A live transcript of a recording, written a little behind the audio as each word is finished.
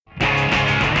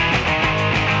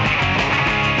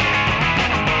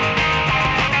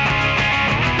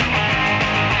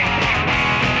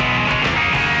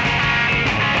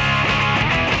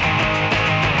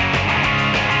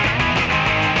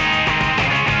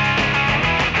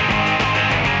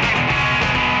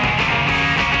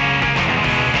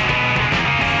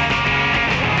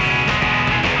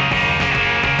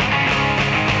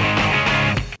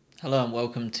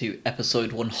welcome to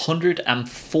episode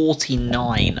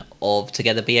 149 of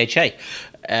Together BHA.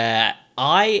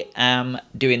 I am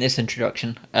doing this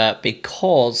introduction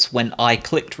because when I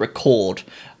clicked record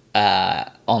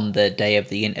on the day of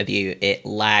the interview, it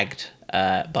lagged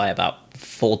by about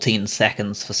 14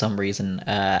 seconds for some reason,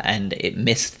 and it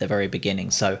missed the very beginning.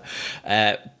 So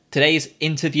today's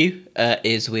interview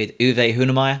is with Uwe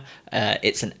Hunemeyer.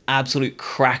 It's an absolute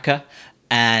cracker,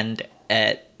 and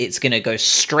it's going to go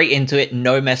straight into it,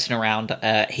 no messing around.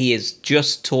 He is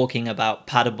just talking about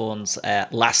Paderborn's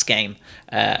last game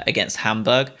against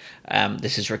Hamburg.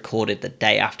 This is recorded the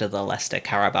day after the Leicester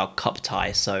Carabao Cup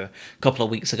tie, so a couple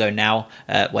of weeks ago now,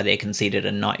 where they conceded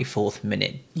a 94th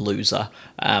minute loser.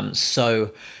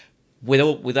 So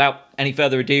without any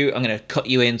further ado, I'm going to cut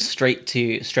you in straight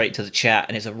to the chat,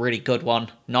 and it's a really good one,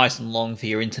 nice and long for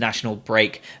your international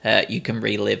break. You can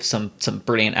relive some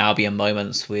brilliant Albion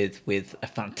moments with a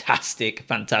fantastic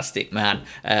man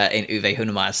in Uwe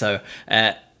Hunemeyer. So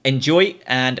enjoy,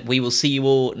 and we will see you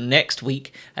all next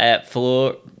week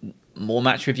for more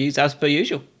match reviews as per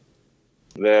usual.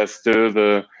 They're still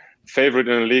the favorite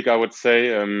in the league, I would say.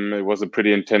 It was a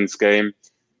pretty intense game,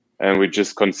 and we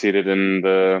just conceded in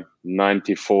the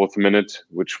 94th minute,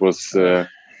 which was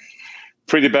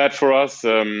pretty bad for us.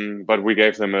 But we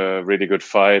gave them a really good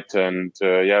fight, and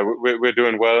we're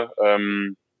doing well.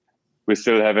 We're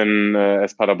still having,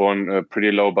 as Paderborn, a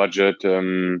pretty low budget,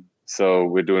 so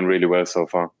we're doing really well so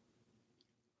far.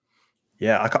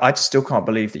 Yeah, I still can't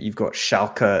believe that you've got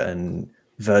Schalke and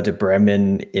Werder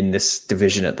Bremen in this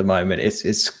division at the moment.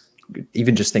 It's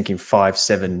even just thinking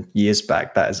 5-7 years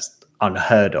back, that is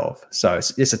unheard of. So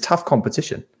it's a tough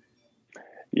competition.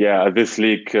 Yeah, this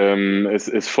league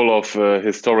is full of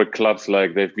historic clubs.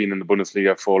 Like, they've been in the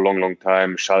Bundesliga for a long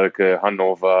time. Schalke,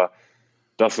 Hannover,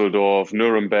 Düsseldorf,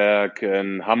 Nuremberg,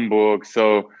 and Hamburg.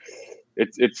 So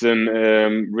it's a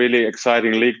really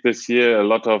exciting league this year. A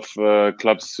lot of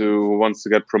clubs who wants to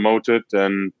get promoted,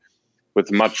 and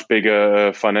with much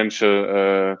bigger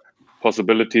financial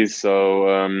possibilities.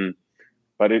 So,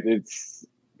 but it's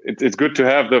good to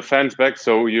have the fans back.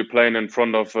 So you're playing in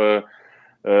front of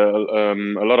a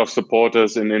lot of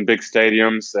supporters in big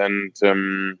stadiums, and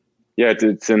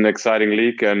it's an exciting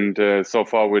league. And so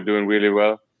far we're doing really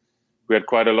well. We had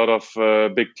quite a lot of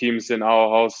big teams in our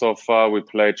house so far. We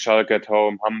played Schalke at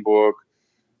home, Hamburg,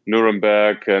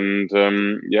 Nuremberg, and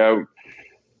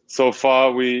so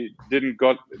far we didn't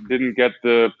get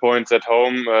the points at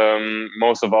home.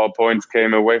 Most of our points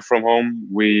came away from home.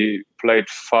 We played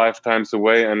 5 times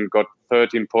away and got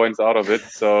 13 points out of it.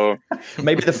 So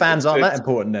maybe the fans aren't that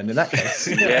important then in that case.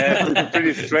 Yeah, it's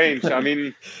pretty strange. I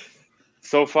mean,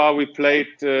 so far we played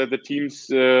the teams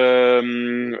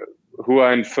who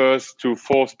are in first to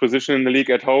fourth position in the league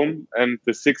at home, and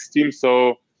the 6th team.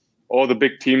 So all the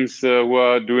big teams who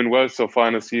are doing well so far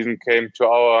in the season came to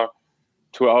our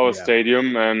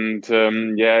stadium, and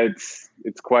it's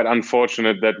quite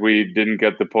unfortunate that we didn't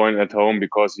get the point at home,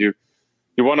 because you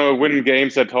want to win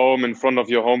games at home in front of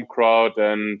your home crowd,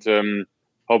 and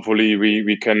hopefully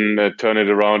we can turn it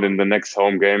around in the next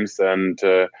home games, and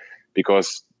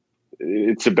because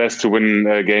it's the best to win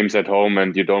games at home,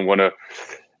 and you don't want to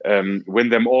win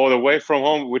them all the way from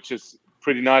home, which is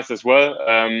pretty nice as well.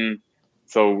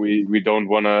 So we don't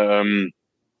want to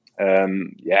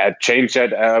change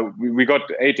that. We got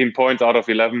 18 points out of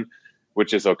 11,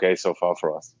 which is okay so far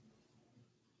for us.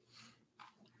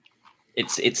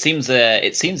 It seems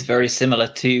very similar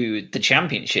to the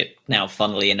Championship now,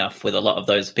 funnily enough, with a lot of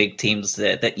those big teams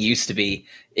that used to be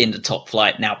in the top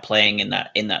flight now playing in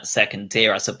that second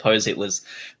tier. I suppose it was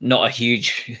not a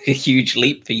huge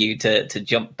leap for you to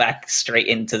jump back straight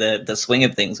into the swing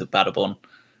of things with Paderborn.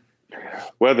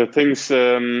 Well, the things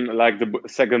like the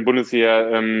second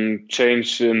Bundesliga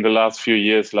changed in the last few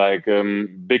years. Like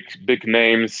big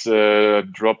names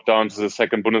dropped down to the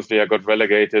second Bundesliga, got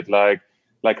relegated, like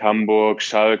Hamburg,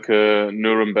 Schalke,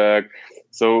 Nuremberg.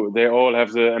 So they all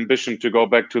have the ambition to go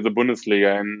back to the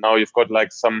Bundesliga. And now you've got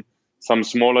like some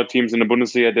smaller teams in the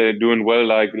Bundesliga. They're doing well,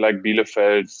 like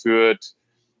Bielefeld, Fürth,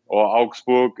 or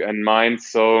Augsburg and Mainz.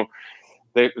 So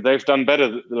they've done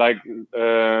better, like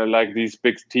these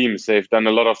big teams. They've done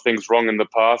a lot of things wrong in the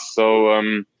past. So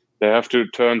they have to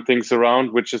turn things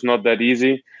around, which is not that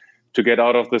easy. To get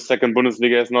out of the second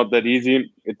Bundesliga is not that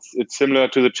easy. It's similar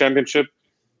to the Championship.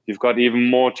 You've got even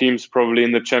more teams probably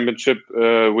in the Championship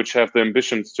which have the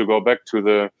ambitions to go back to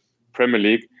the Premier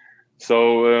League.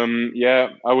 So,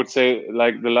 I would say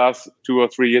like the last 2 or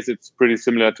 3 years, it's pretty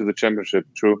similar to the Championship.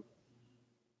 True.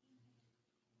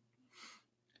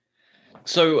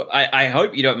 So I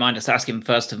hope you don't mind us asking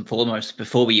first and foremost,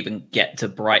 before we even get to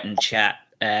Brighton chat,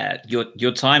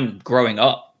 your time growing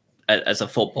up as a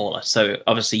footballer. So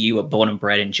obviously you were born and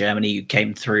bred in Germany. You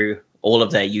came through all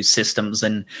of their youth systems,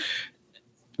 and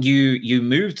you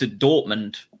moved to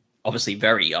Dortmund obviously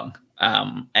very young.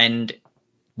 And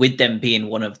with them being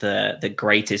one of the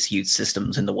greatest youth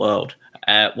systems in the world,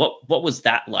 what was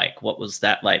that like? What was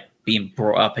that like being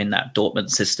brought up in that Dortmund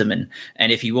system?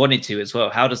 And if you wanted to as well,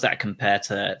 how does that compare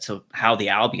to how the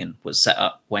Albion was set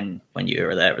up when you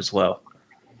were there as well?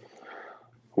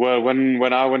 Well,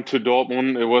 when I went to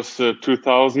Dortmund, it was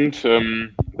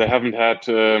 2000. They haven't had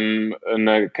an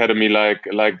academy like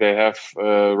they have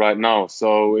right now.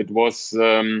 So it was,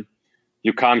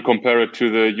 you can't compare it to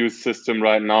the youth system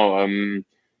right now.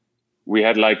 We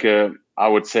had I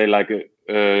would say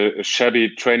a shabby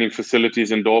training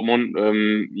facilities in Dortmund.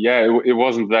 It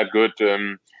wasn't that good.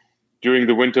 During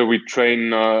the winter, we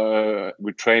trained on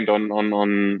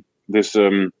this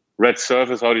red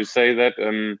surface. How do you say that?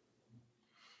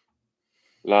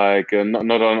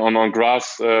 Not on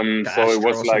grass. So it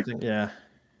was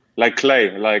like clay,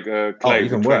 clay. Oh,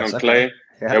 even worse. On clay,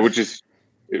 yeah, which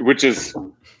is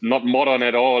not modern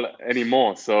at all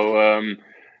anymore. So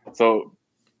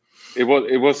it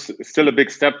was still a big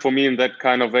step for me in that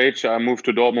kind of age. I moved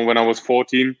to Dortmund when I was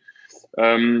 14.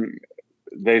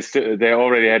 They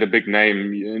already had a big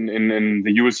name in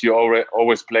the US. You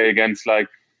always play against like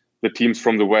the teams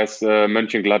from the West,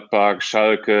 Mönchengladbach,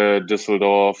 Schalke,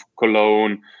 Düsseldorf,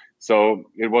 Cologne. So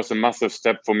it was a massive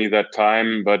step for me that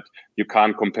time, but you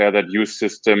can't compare that youth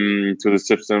system to the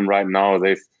system right now.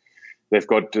 They've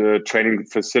got training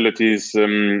facilities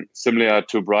similar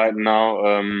to Brighton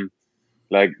now.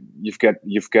 Like you've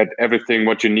got everything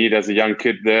what you need as a young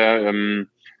kid there.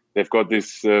 They've got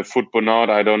this football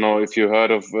out. I don't know if you heard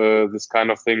of this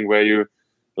kind of thing where you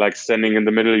like standing in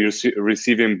the middle, you're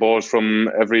receiving balls from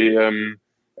every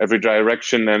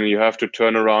direction, and you have to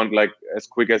turn around like as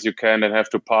quick as you can and have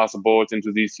to pass the balls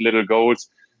into these little goals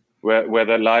where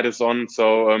the light is on.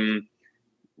 So,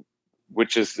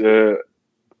 which is,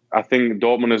 I think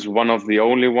Dortmund is one of the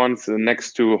only ones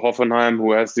next to Hoffenheim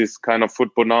who has this kind of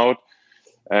football out.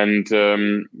 And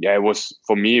it was,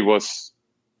 for me, it was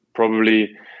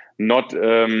probably not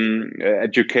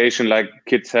education like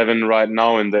kids having right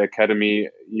now in the academy,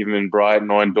 even in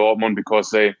Brighton or in Dortmund, because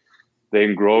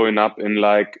they're growing up in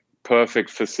like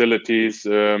perfect facilities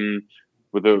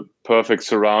with the perfect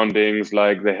surroundings.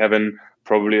 Like they having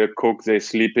probably a cook, they're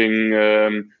sleeping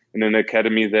in an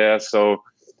academy there. So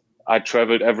I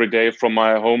traveled every day from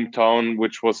my hometown,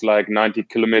 which was like 90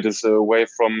 kilometers away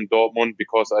from Dortmund,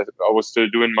 because I was still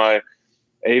doing my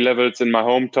A-levels in my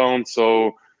hometown.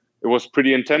 So it was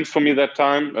pretty intense for me that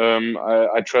time.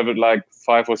 I traveled like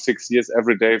 5 or 6 years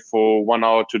every day for 1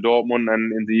 hour to Dortmund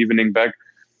and in the evening back.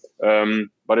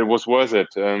 But it was worth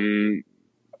it.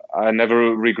 I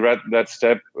never regret that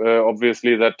step,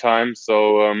 obviously, that time.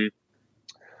 So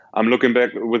I'm looking back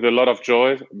with a lot of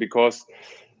joy, because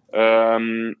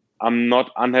I'm not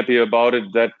unhappy about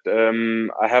it that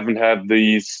I haven't had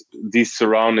these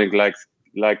surroundings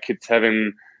like kids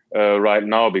having right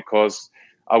now, because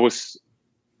I was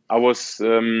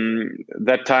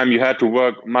that time you had to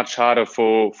work much harder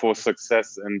for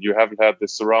success, and you haven't had the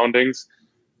surroundings.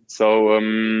 So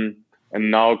and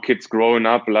now kids growing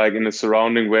up like in a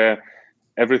surrounding where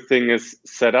everything is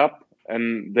set up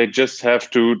and they just have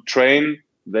to train.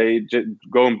 They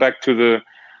going back to the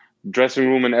dressing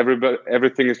room and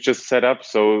everything is just set up.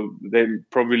 So they're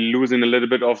probably losing a little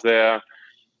bit of their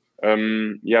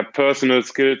personal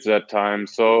skills that time.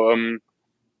 So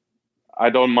I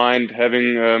don't mind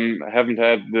haven't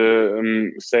had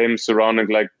the same surrounding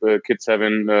like kids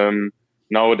having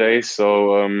nowadays.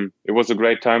 So it was a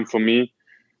great time for me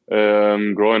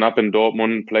growing up in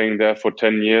Dortmund, playing there for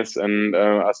 10 years, and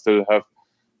I still have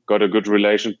got a good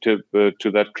relationship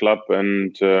to that club,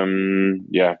 and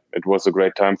it was a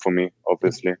great time for me,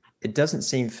 obviously. It doesn't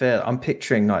seem fair. I'm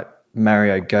picturing like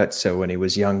Mario Götze when he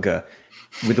was younger,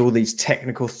 with all these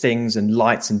technical things and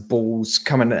lights and balls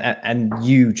coming, and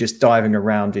you just diving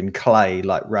around in clay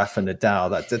like Rafa Nadal.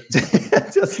 That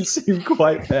doesn't seem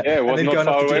quite fair. Yeah, it was not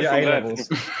far away from that.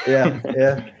 Yeah.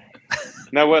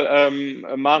 Now, well,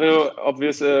 Mario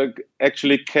obviously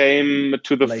actually came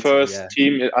to the later, first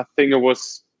team. I think it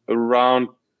was around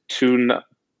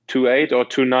 2008 or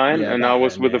 2009, and I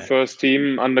was with the first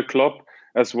team under Klopp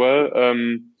as well.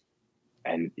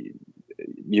 And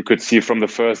you could see from the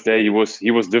first day he was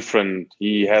different.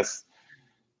 He had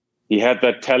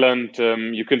that talent.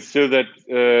 You can still that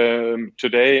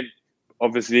today.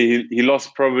 Obviously, he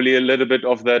lost probably a little bit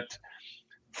of that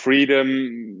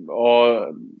freedom,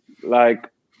 or like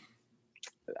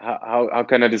how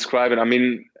can I describe it? I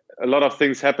mean, a lot of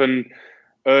things happen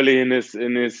early in his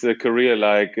career,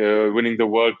 like winning the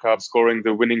World Cup, scoring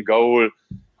the winning goal.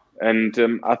 And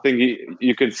I think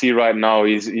you can see right now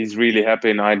he's really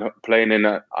happy playing in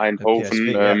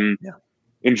Eindhoven, PSV,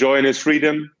 enjoying his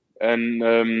freedom and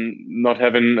not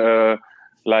having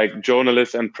like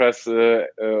journalists and press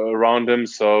around him.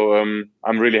 So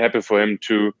I'm really happy for him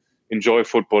to enjoy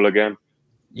football again.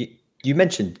 You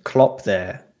mentioned Klopp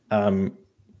there.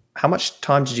 How much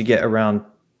time did you get around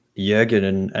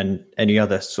Jurgen and any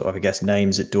other sort of, I guess,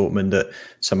 names at Dortmund that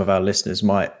some of our listeners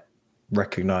might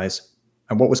recognize?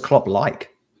 And what was Klopp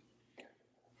like?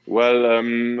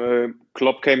 Well,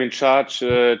 Klopp came in charge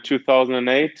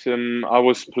 2008. I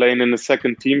was playing in the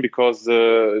second team because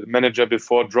the manager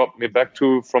before dropped me back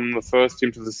from the first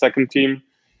team to the second team.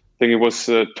 I think it was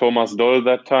Thomas Doll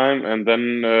that time. And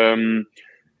then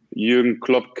Jürgen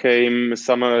Klopp came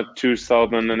summer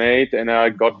 2008, and I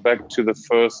got back to the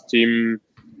first team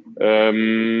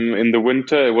in the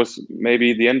winter. It was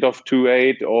maybe the end of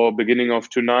 2008 or beginning of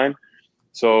 2009.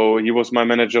 So he was my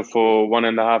manager for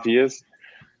 1.5 years.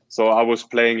 So I was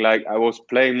playing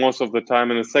most of the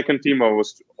time in the second team. I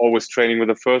was always training with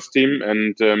the first team,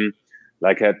 and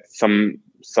had some.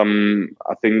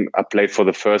 I think I played for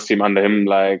the first team under him,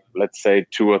 like let's say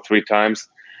 2 or 3 times.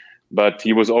 But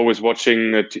he was always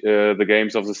watching the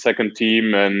games of the second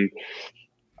team, and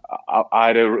I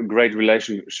had a great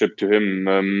relationship to him.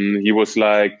 He always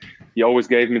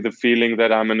gave me the feeling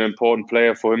that I'm an important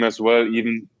player for him as well,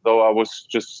 even though I was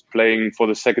just playing for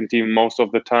the second team most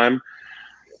of the time.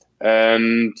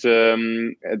 And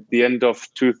at the end of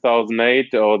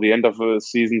 2008, or the end of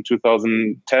season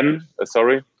 2010,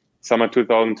 summer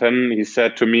 2010, he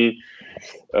said to me,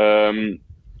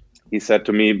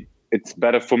 it's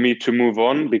better for me to move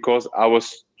on because I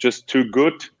was just too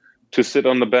good to sit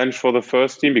on the bench for the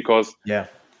first team, because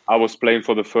I was playing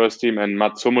for the first team and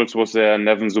Mats Hummels was there,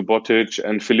 Neven Subotic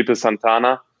and Felipe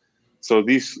Santana. So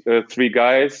these 3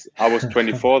 guys, I was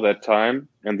 24 that time,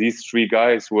 and these 3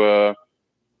 guys were,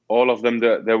 all of them,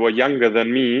 they were younger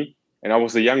than me, and I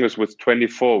was the youngest with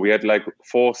 24. We had like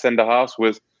 4 center halves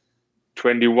with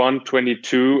 21,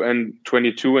 22, and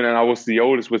 22, and I was the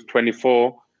oldest with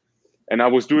 24. And I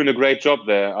was doing a great job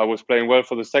there. I was playing well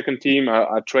for the second team.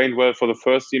 I trained well for the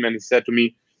first team, and he said to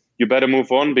me, "You better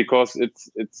move on because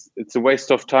it's a waste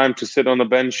of time to sit on the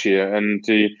bench here." And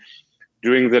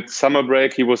during that summer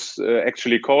break, he was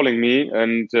actually calling me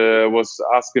and was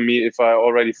asking me if I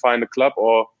already find a club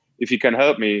or if he can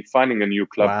help me finding a new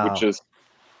club, which is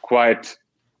quite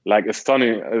like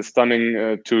stunning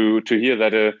to hear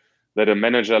that a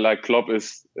manager like Klopp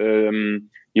is.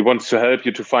 He wants to help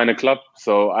you to find a club.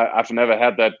 So I've never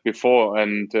had that before.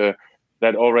 And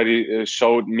that already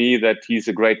showed me that he's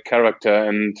a great character.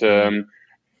 And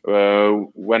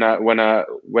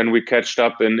when we catched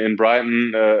up in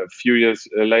Brighton a few years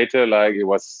later, like it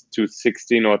was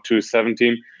 2016 or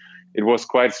 2017, it was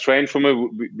quite strange for me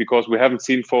because we haven't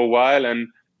seen for a while.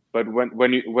 But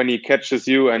when he catches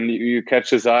you and you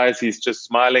catch his eyes, he's just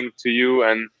smiling to you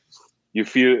and you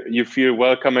feel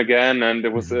welcome again. And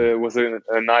it was a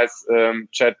nice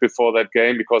chat before that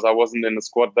game because I wasn't in the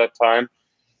squad that time.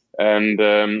 And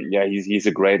he's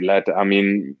a great lad. I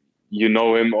mean, you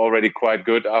know him already quite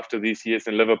good after these years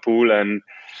in Liverpool, and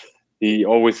he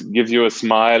always gives you a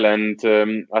smile. And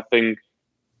I think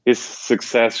his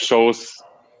success shows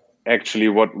actually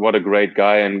what a great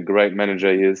guy and great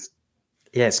manager he is.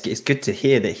 Yeah, it's good to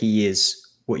hear that he is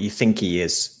what you think he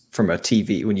is. From a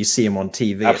TV, when you see him on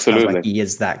TV, Absolutely. It sounds like he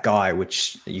is that guy,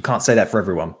 which you can't say that for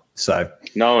everyone. So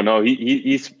no,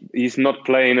 he's not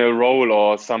playing a role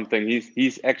or something.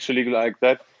 He's actually like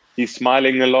that. He's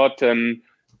smiling a lot, and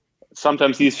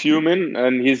sometimes he's human,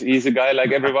 and he's a guy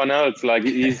like everyone else. Like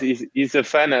he's a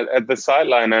fan at the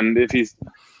sideline, and if he's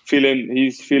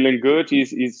feeling good,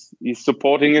 he's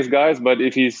supporting his guys. But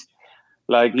if he's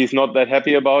not that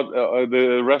happy about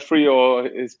the referee or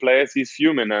his players, he's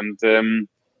human, and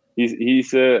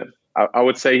I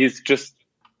would say he's just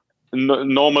a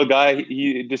normal guy.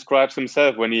 He describes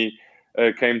himself when he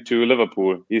came to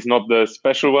Liverpool. He's not the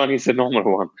special one, he's a normal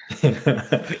one.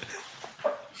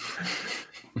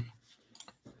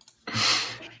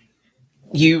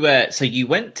 You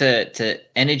went to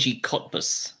Energy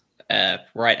Cottbus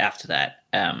right after that,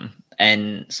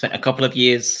 and spent a couple of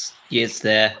years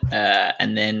there,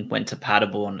 and then went to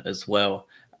Paderborn as well.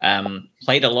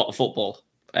 Played a lot of football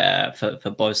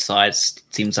for both sides.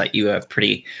 Seems like you were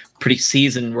pretty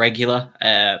seasoned regular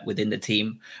within the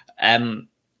team.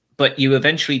 But you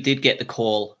eventually did get the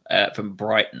call from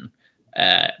Brighton.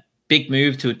 Big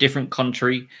move to a different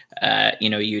country.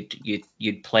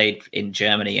 You'd played in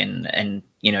Germany and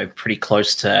pretty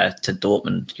close to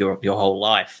Dortmund your whole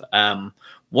life.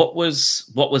 What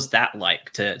was that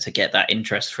like to get that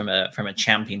interest from a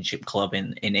championship club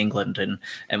in England,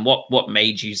 and what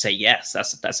made you say yes?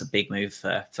 That's a big move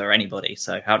for anybody.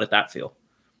 So how did that feel?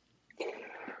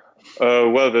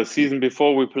 Well, the season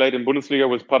before we played in Bundesliga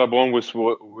with Paderborn, which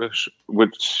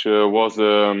was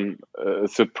a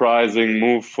surprising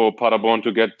move for Paderborn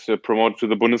to get promoted to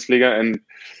the Bundesliga, and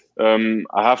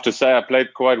I have to say I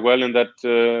played quite well in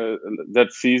that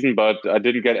season, but I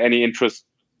didn't get any interest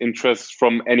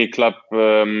from any club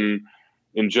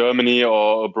in Germany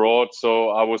or abroad. So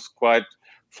I was quite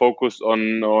focused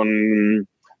on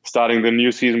starting the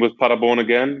new season with Paderborn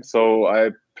again. So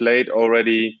I played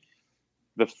already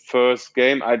the first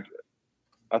game. I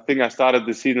think I started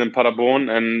the season in Paderborn,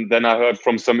 and then I heard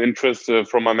from some interest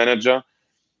from my manager,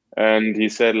 and he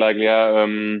said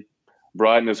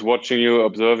Brighton is watching you,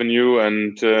 observing you,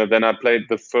 and then I played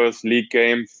the first league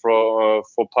game for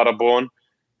Paderborn,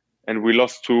 and we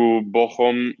lost to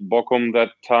Bochum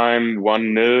that time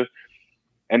 1-0,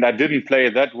 and I didn't play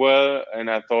that well, and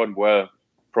I thought, well,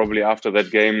 probably after that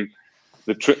game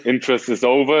the interest is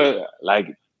over.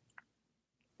 Like,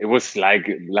 it was like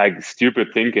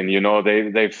stupid thinking,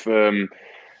 they've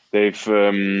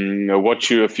watched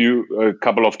you a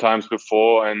couple of times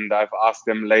before, and I've asked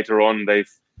them later on. They've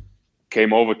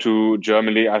came over to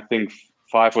Germany, I think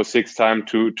 5 or 6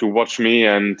 times to watch me,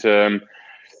 and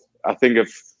I think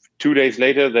 2 days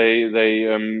later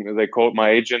they called my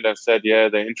agent and said, yeah,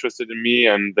 they're interested in me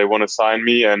and they want to sign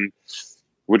me, and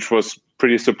which was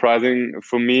pretty surprising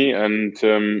for me, and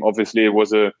obviously it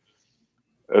was a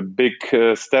big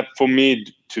step for me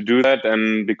to do that,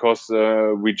 and because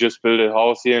we just built a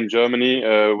house here in Germany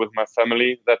with my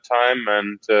family that time,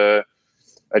 and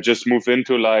I just moved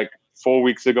into like 4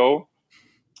 weeks ago.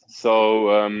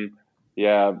 So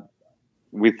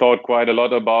we thought quite a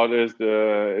lot about it,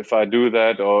 if I do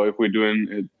that or if we're doing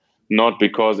it not,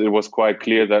 because it was quite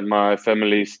clear that my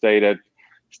family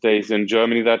stays in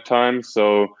Germany that time.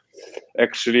 So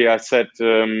actually I said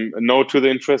no to the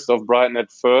interest of Brighton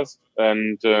at first,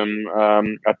 and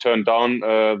I turned down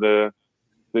the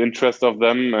interest of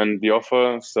them and the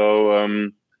offer.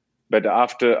 So but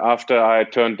after I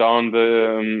turned down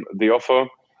the offer,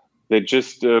 they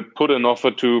just put an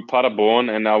offer to Paderborn,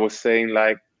 and I was saying,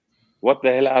 like, what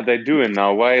the hell are they doing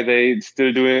now? Why are they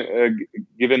still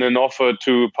giving an offer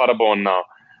to Paderborn now?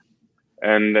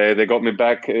 And they got me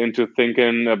back into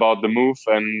thinking about the move,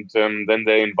 and then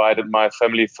they invited my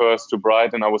family first to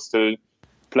Brighton. I was still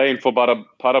playing for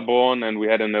Paderborn, and we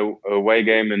had an away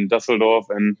game in Düsseldorf,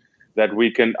 and that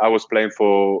weekend I was playing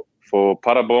for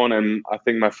Paderborn, and I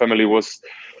think my family was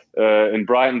in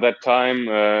Brighton that time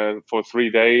for 3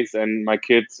 days, and my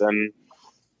kids and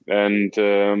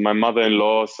my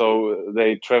mother-in-law. So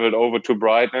they traveled over to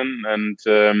Brighton, and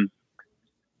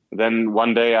then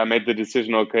one day I made the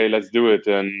decision, okay, let's do it.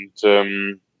 And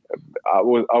I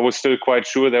was still quite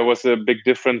sure there was a big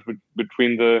difference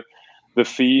between the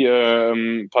fee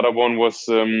Paderborn was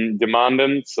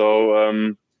demanding.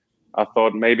 So I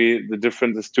thought maybe the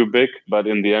difference is too big, but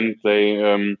in the end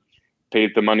they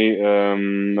paid the money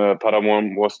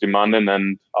Paderborn was demanding,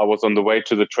 and I was on the way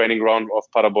to the training ground of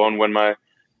Paderborn when my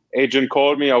agent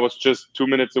called me. I was just 2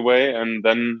 minutes away, and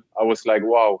then I was like,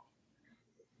 wow,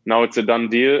 now it's a done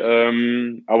deal.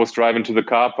 I was driving to the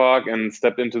car park and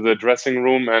stepped into the dressing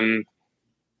room, and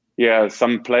yeah,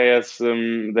 some players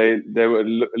they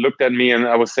looked at me, and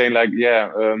I was saying, like,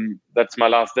 yeah, that's my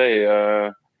last day.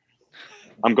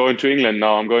 I'm going to England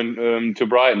now. I'm going to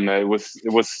Brighton. It was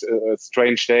a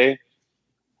strange day.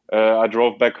 I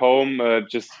drove back home,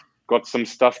 just got some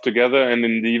stuff together, and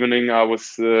in the evening I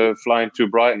was flying to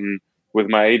Brighton with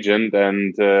my agent,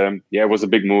 and it was a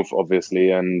big move,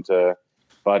 obviously, and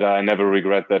but I never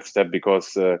regret that step,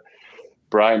 because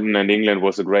Brighton and England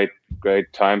was a great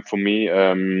time for me.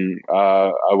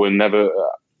 I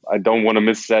don't want to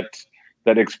miss that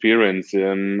experience.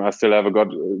 I still have a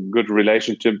good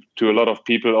relationship to a lot of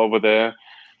people over there,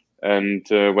 and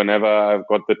whenever I've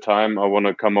got the time, I want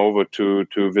to come over to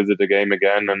visit the game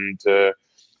again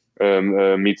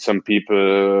and meet some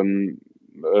people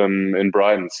in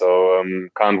Brighton. So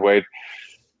can't wait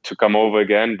to come over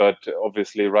again. But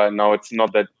obviously right now it's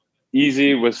not that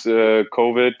easy with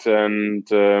COVID,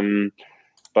 and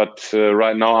but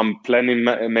right now I'm planning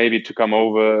maybe to come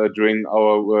over during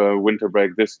our winter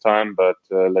break this time, but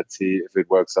let's see if it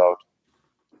works out.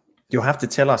 You'll have to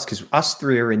tell us, because us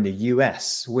three are in the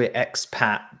US. We're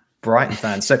expat Brighton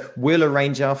fans, so we'll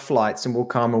arrange our flights and we'll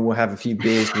come and we'll have a few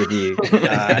beers with you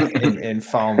in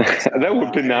Falmouth. That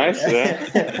would be nice.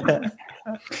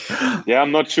 Yeah,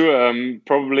 I'm not sure.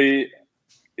 Probably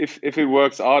if it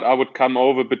works out, I would come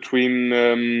over between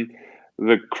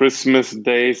the Christmas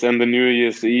days and the New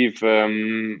Year's Eve.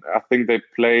 I think they're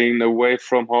playing away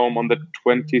from home on the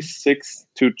 26th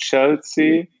to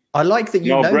Chelsea. I like that you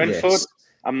know Brentford. This.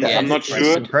 I'm not sure.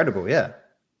 It's incredible, yeah.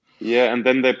 Yeah, and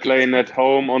then they're playing at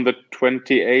home on the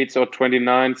 28th or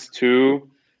 29th too.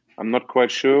 I'm not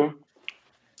quite sure.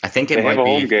 I think it might be a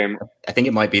home game. I think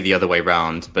it might be the other way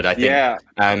round, but I think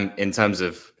in terms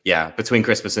of between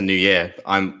Christmas and New Year,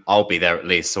 I'll be there at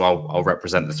least, so I'll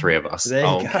represent the three of us. There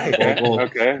you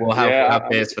go. We'll have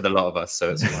beers for the lot of us,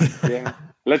 so it's fine. Yeah,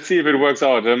 let's see if it works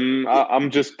out. I'm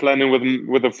just planning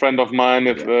with a friend of mine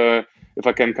if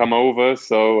I can come over.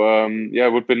 So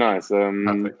it would be nice.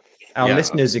 Our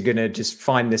listeners are going to just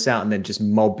find this out and then just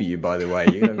mob you, by the way.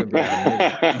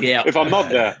 Yeah. If I'm not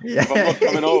there, if I'm not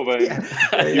coming over,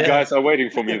 you guys are waiting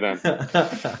for me then.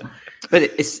 But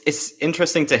it's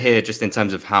interesting to hear just in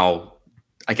terms of how,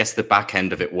 I guess, the back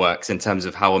end of it works in terms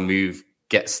of how a move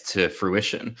gets to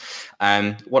fruition.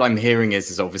 What I'm hearing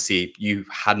is obviously you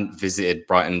hadn't visited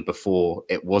Brighton before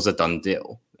it was a done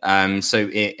deal. So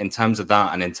in terms of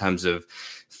that and in terms of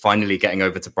finally getting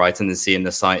over to Brighton and seeing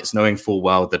the sites, knowing full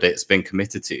well that it's been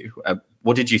committed to,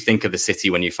 what did you think of the city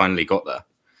when you finally got there?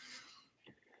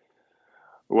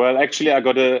 Well, actually, I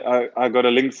got a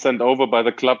link sent over by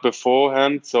the club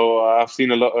beforehand, so I've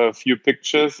seen a few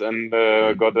pictures and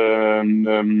got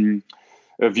a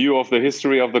view of the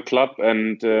history of the club.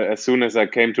 And as soon as I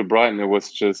came to Brighton, I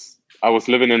was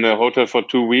living in a hotel for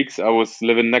 2 weeks. I was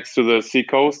living next to the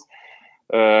seacoast.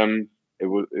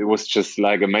 It was just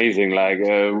like amazing. Like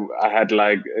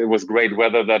it was great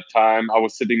weather that time. I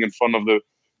was sitting in front of the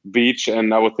beach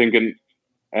and I was thinking,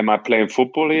 am I playing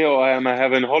football here or am I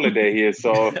having a holiday here?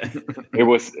 So it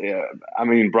was,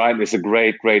 Brighton is a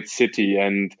great, great city.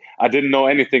 And I didn't know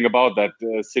anything about that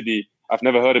city. I've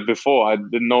never heard it before. I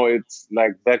didn't know it's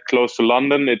like that close to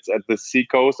London. It's at the sea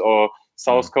coast or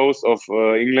south coast of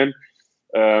England.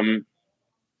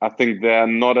 I think there are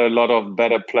not a lot of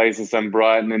better places than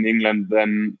Brighton in England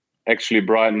than actually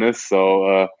Brighton is.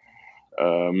 So,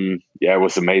 it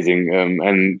was amazing.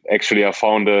 And actually, I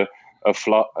found a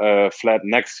flat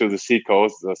next to the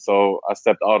seacoast. So I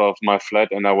stepped out of my flat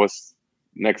and I was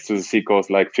next to the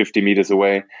seacoast, like 50 meters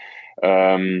away,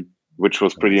 which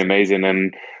was pretty amazing.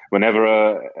 And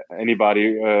whenever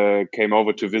anybody came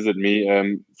over to visit me,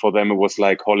 for them it was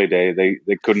like holiday.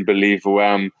 They couldn't believe where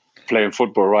I'm playing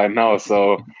football right now.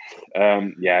 So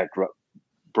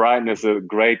Brighton is a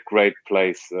great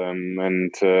place,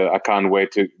 and I can't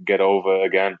wait to get over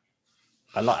again.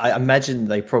 I imagine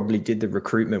they probably did the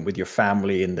recruitment with your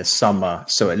family in the summer,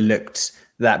 so it looked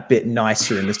that bit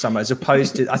nicer in the summer, as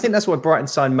opposed to, I think that's why Brighton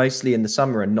signed mostly in the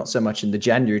summer and not so much in the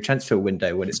January transfer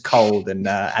window when it's cold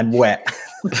and wet.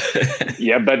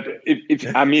 Yeah, but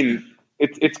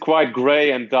it's quite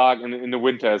grey and dark in the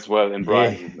winter as well in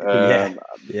Brighton.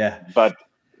 But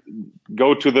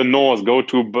go to the north, go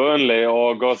to Burnley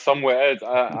or go somewhere else.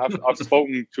 I've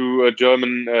spoken to a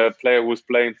German player who's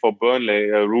playing for Burnley,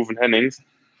 Ruven Hennings,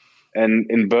 and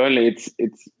in Burnley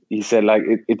he said like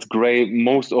it's grey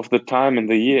most of the time in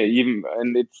the year,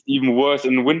 and it's even worse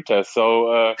in winter.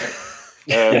 So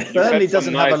Burnley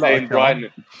doesn't have a lot of charm.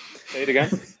 Say it again.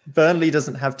 Burnley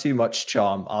doesn't have too much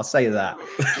charm. I'll say that.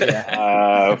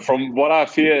 Yeah. From what I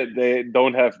hear, they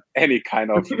don't have any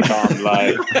kind of charm.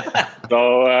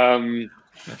 So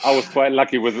I was quite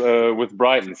lucky with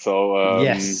Brighton. So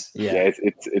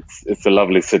it's a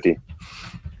lovely city.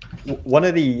 One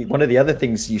of the other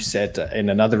things you said in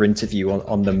another interview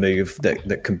on the move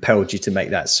that compelled you to make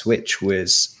that switch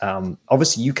was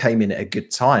obviously you came in at a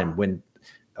good time when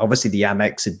obviously the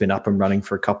Amex had been up and running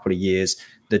for a couple of years.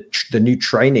 The new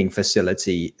training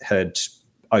facility had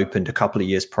opened a couple of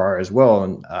years prior as well.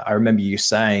 And I remember you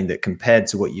saying that compared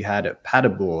to what you had at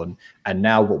Paderborn and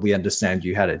now what we understand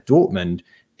you had at Dortmund,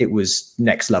 it was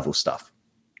next level stuff.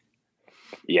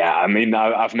 Yeah,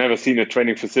 I've never seen a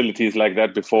training facilities like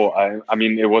that before.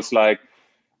 It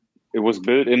was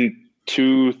built in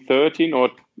 2013 or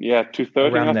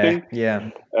 2013, around I think.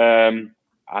 Yeah.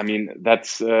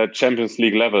 That's Champions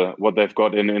League level, what they've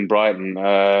got in Brighton.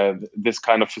 This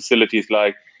kind of facilities,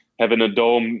 like having a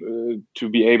dome to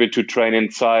be able to train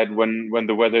inside when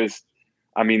the weather is,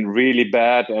 really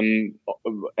bad. And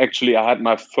actually, I had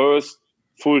my first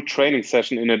full training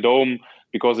session in a dome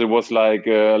because it was like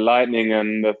lightning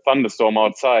and a thunderstorm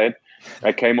outside.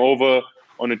 I came over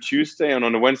on a Tuesday, and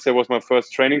on a Wednesday was my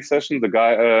first training session.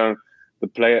 Brighton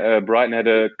had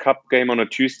a cup game on a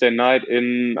Tuesday night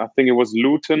in, I think it was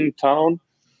Luton Town,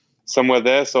 somewhere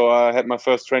there. So I had my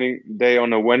first training day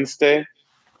on a Wednesday,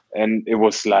 and it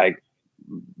was like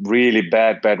really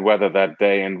bad weather that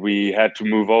day, and we had to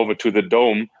move over to the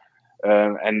dome.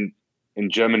 And in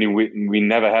Germany, we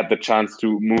never had the chance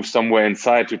to move somewhere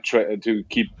inside to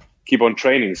keep on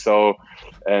training. So,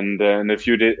 and a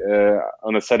few days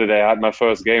on a Saturday, I had my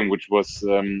first game, which was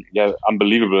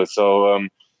unbelievable. So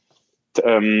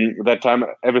that time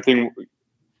everything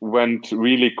went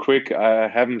really quick. I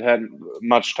haven't had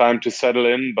much time to settle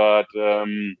in, but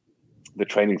the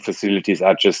training facilities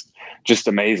are just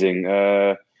amazing.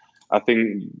 I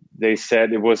think they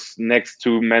said it was next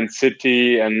to Man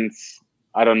City and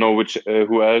I don't know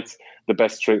who else, the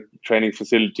best training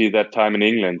facility that time in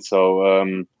England.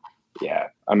 So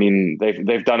I mean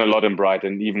they've done a lot in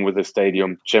Brighton, even with the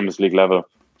stadium, Champions League level.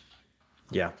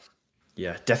 Yeah,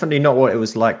 definitely not what it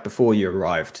was like before you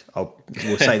arrived.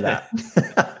 We'll say that.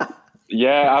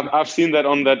 Yeah, I've seen that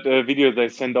on that video they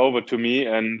sent over to me,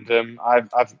 and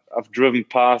I've driven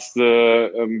past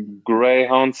the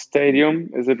Greyhound Stadium.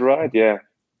 Is it right? Yeah.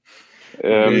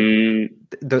 The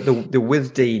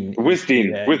Withdean.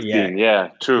 Yeah,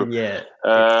 true. Yeah.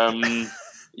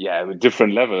 A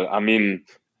different level. I mean,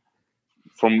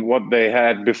 from what they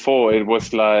had before, it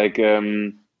was like,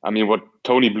 what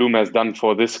Tony Bloom has done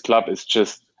for this club is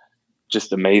just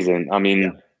amazing. I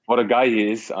mean, what a guy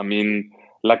he is. I mean,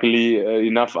 luckily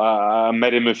enough, I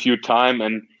met him a few times,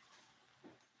 and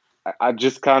I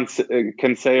just can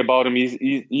say about him.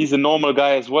 He's a normal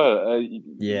guy as well.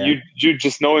 You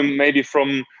just know him maybe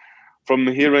from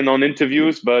hearing on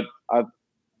interviews, but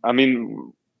I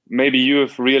mean, maybe you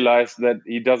have realized that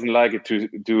he doesn't like it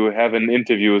to have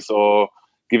interviews or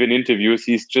giving interviews.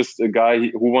 He's just a guy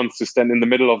who wants to stand in the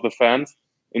middle of the fans,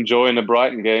 enjoying a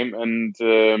Brighton game and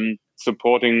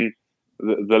supporting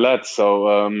the lads.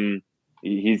 So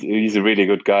he's a really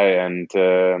good guy, and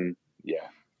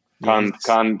can't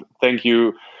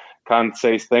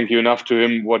say thank you enough to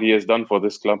him what he has done for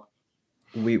this club.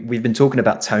 We've been talking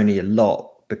about Tony a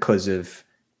lot because of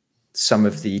some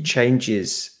of the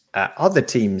changes at other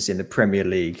teams in the Premier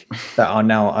League that are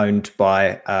now owned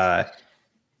by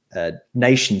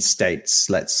nation states,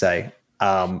 let's say,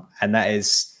 and that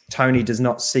is Tony does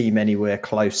not seem anywhere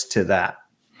close to that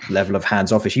level of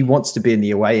hands-off. He wants to be in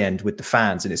the away end with the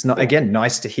fans, and it's not again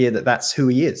nice to hear that that's who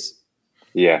he is.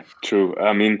 Yeah, true.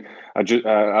 I mean,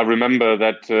 I remember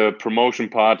that promotion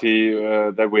party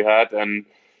that we had, and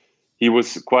he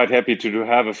was quite happy to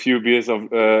have a few beers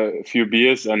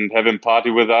and have him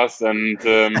party with us, and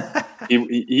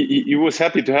he was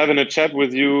happy to have a chat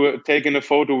with you, taking a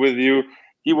photo with you.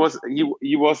 He was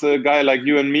a guy like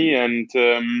you and me, and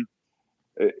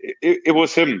it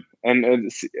was him.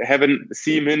 And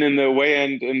seen him in the away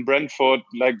end in Brentford,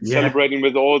 celebrating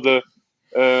with all the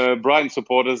Brighton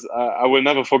supporters, I will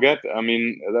never forget. I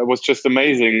mean, that was just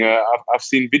amazing. I've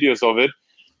seen videos of it.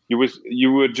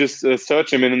 You would just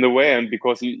search him in the way end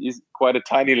because he's quite a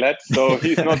tiny lad, so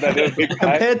he's not that big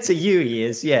guy. Compared to you, he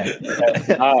is, yeah.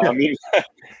 I mean,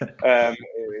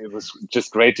 it was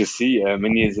just great to see. I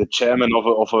mean, he's a chairman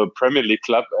of a Premier League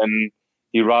club, and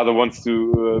he rather wants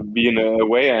to be in a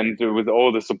away end with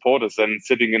all the supporters and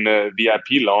sitting in a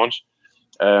VIP lounge.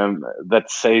 That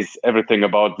says everything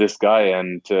about this guy,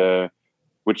 and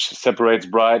which separates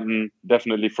Brighton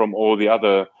definitely from all the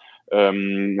other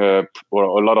or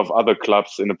a lot of other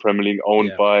clubs in the Premier League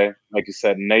owned by, like you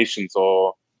said, nations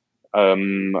or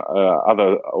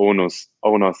other owners.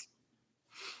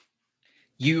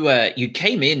 You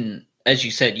came in, as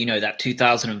you said, that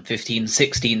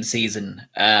 2015-16 season,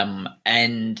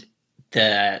 and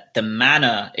the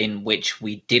manner in which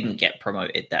we didn't get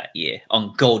promoted that year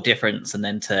on goal difference and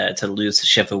then to lose to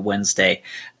Sheffield Wednesday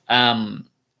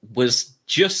was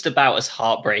just about as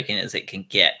heartbreaking as it can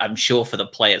get. I'm sure for the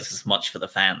players as much for the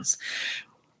fans.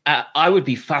 I would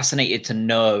be fascinated to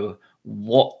know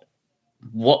what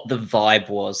the vibe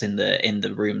was in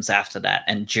the rooms after that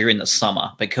and during the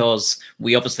summer, because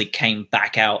we obviously came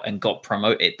back out and got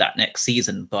promoted that next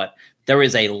season, but there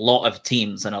is a lot of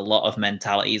teams and a lot of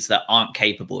mentalities that aren't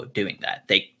capable of doing that.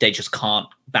 They just can't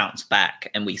bounce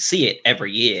back, and we see it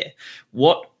every year.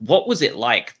 What was it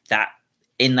like that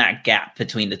in that gap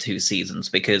between the two seasons?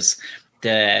 Because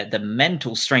the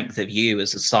mental strength of you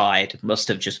as a side must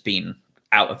have just been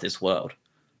out of this world.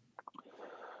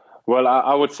 Well,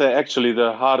 I would say actually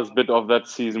the hardest bit of that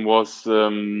season was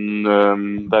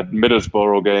that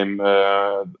Middlesbrough game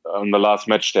on the last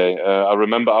match day. I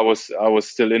remember I was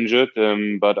still injured,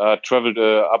 but I traveled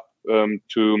up to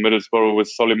Middlesbrough with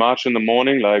Solly March in the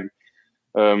morning,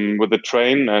 with the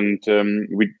train, and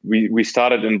we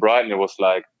started in Brighton. It was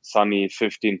like sunny,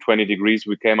 15, 20 degrees.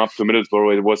 We came up to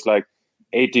Middlesbrough. It was like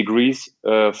 8 degrees,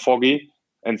 foggy.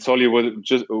 And Solly was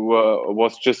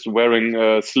just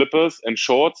wearing slippers and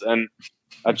shorts, and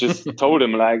I just told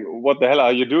him, like, what the hell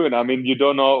are you doing? I mean, you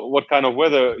don't know what kind of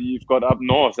weather you've got up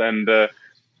north. And I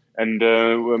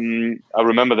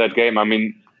remember that game. I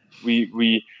mean,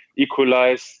 we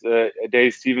equalized,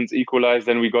 Dave Stevens equalized,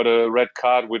 and we got a red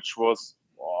card, which was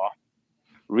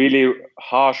really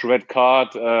harsh red card.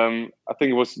 I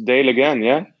think it was Dale again,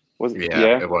 yeah?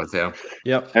 It was, yeah.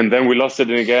 Yep. And then we lost it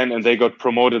again, and they got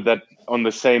promoted that on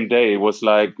the same day. It was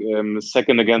like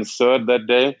second against third that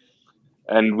day.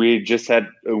 And we just had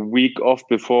a week off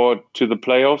before to the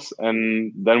playoffs.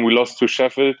 And then we lost to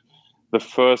Sheffield, the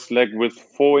first leg with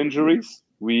 4 injuries.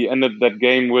 We ended that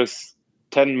game with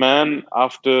 10 men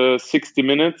after 60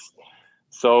 minutes.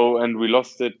 So, and we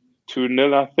lost it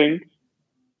 2-0, I think.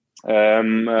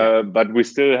 But we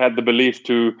still had the belief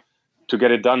to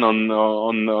get it done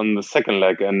on the second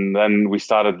leg. And then we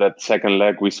started that second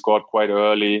leg. We scored quite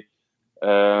early.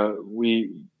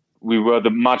 We were the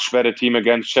much better team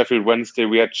against Sheffield Wednesday.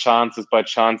 We had chances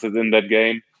in that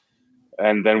game.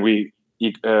 And then we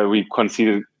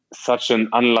conceded such an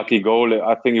unlucky goal.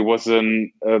 I think it was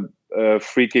a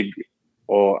free kick,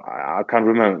 or I can't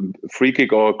remember, free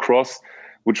kick or a cross,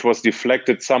 which was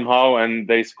deflected somehow, and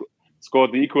they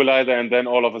scored the equalizer. And then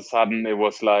all of a sudden, it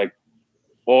was like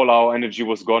all our energy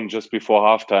was gone just before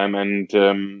halftime, and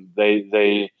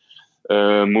they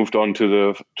moved on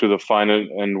to the final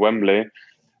in Wembley.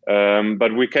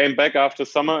 But we came back after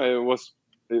summer. It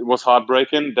was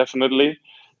heartbreaking, definitely.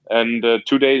 And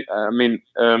 2 days,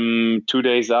 2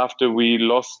 days after we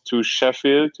lost to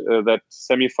Sheffield, that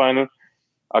semi-final,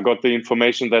 I got the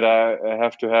information that I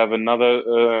have to have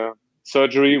another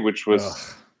surgery, which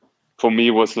was for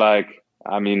me was like,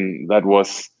 I mean, that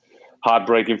was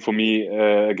heartbreaking for me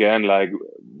again. Like,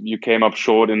 you came up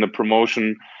short in the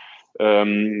promotion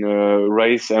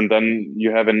race, and then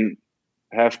you have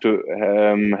to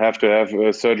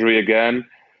have surgery again.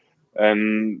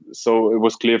 And so it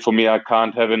was clear for me I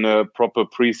can't have in a proper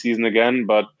preseason again.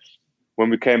 But when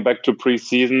we came back to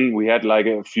preseason, we had like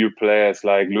a few players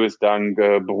like Lewis Dunk,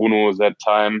 Bruno that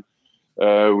time.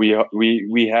 We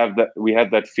had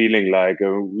that feeling, like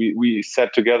we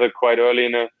sat together quite early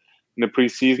in the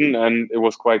preseason, and it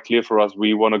was quite clear for us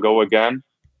we want to go again.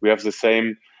 We have the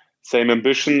same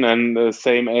ambition and the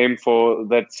same aim for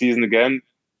that season again.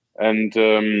 And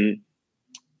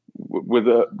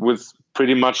with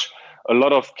pretty much a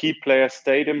lot of key players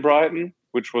stayed in Brighton,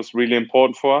 which was really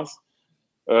important for us.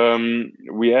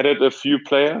 We added a few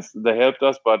players that helped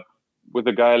us, but with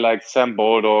a guy like Sam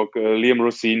Baldock, Liam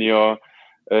Rossinior,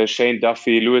 Shane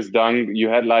Duffy, Lewis Dunk, you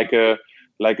had like a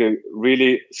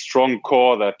really strong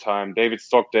core that time. David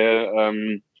Stockdale.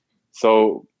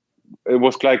 So it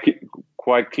was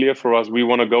quite clear for us we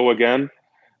want to go again.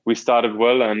 We started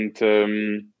well, and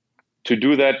to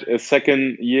do that a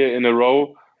second year in a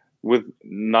row with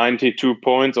 92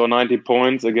 points or 90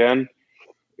 points again,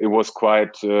 it was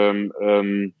quite,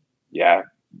 it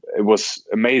was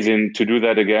amazing to do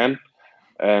that again.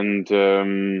 And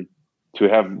to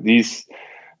have these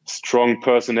strong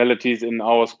personalities in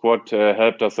our squad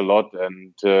helped us a lot.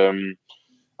 And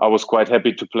I was quite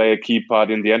happy to play a key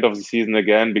part in the end of the season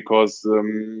again, because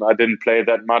I didn't play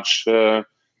that much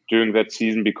during that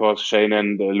season, because Shane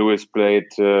and Lewis played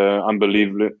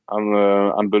unbelievably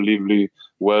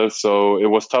well. So it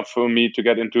was tough for me to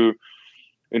get into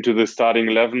the starting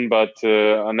 11, but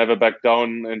I never backed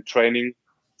down in training.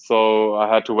 So I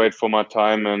had to wait for my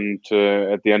time, and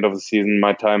at the end of the season,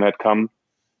 my time had come.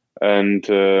 And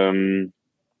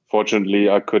fortunately,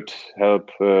 I could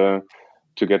help to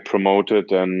get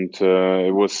promoted, and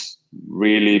it was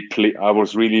I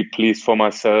was really pleased for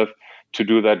myself to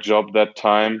do that job that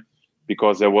time,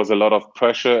 because there was a lot of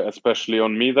pressure, especially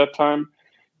on me that time,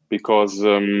 because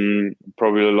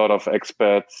probably a lot of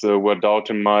experts were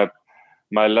doubting my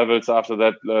levels after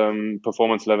that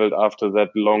performance level after that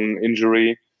long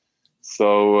injury.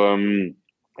 So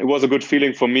it was a good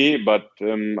feeling for me, but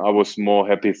I was more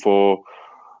happy for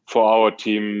our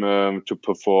team to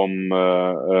perform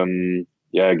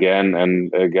again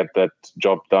and get that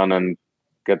job done and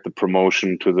get the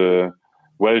promotion to the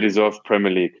well-deserved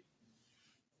Premier League.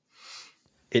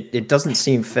 It doesn't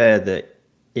seem fair that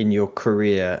in your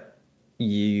career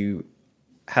you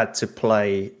had to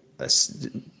play a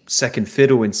second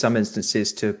fiddle in some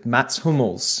instances to Mats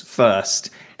Hummels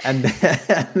first, and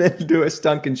then Lewis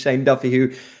Dunk and Shane Duffy,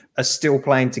 who are still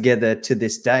playing together to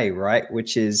this day, right?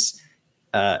 Which is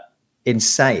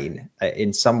insane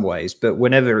in some ways. But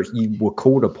whenever you were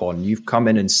called upon, you've come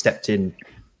in and stepped in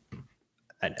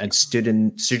and stood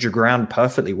your ground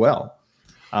perfectly well.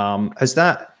 Has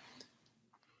that?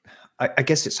 I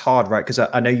guess it's hard, right? Because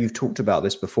I know you've talked about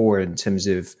this before in terms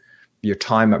of your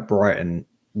time at Brighton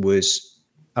was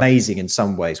amazing in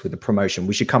some ways with the promotion.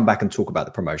 We should come back and talk about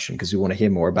the promotion because we want to hear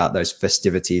more about those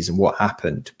festivities and what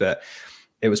happened. But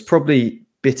it was probably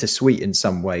bittersweet in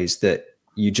some ways that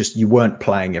you weren't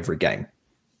playing every game.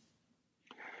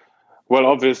 Well,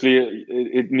 obviously,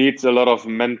 it needs a lot of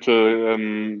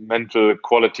mental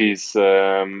qualities,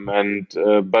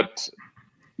 but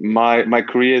my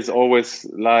career is always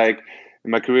like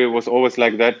was always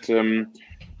like that.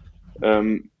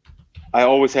 I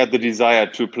always had the desire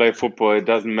to play football. It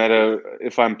doesn't matter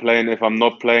if I'm playing, if I'm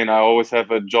not playing. I always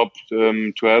have a job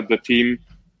to help the team.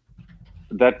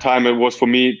 That time it was for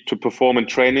me to perform in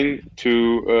training,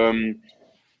 to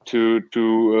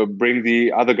bring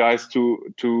the other guys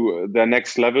to their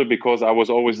next level, because I was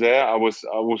always there. I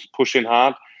was pushing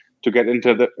hard to get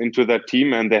into that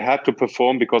team, and they had to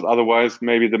perform because otherwise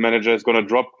maybe the manager is going to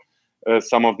drop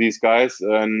some of these guys.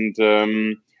 And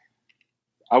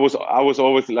I was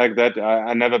always like that.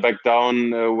 I never backed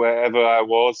down wherever I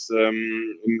was,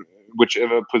 in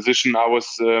whichever position I was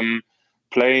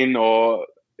playing, or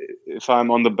if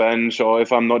I'm on the bench, or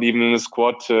if I'm not even in the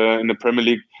squad in the Premier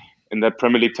League. In that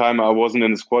Premier League time, I wasn't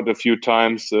in the squad a few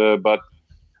times, but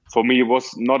for me, it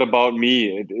was not about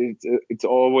me. It's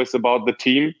always about the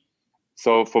team.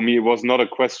 So for me, it was not a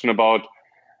question about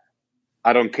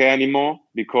I don't care anymore,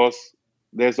 because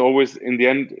there's always, in the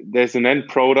end, there's an end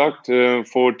product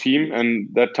for a team. And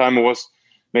that time was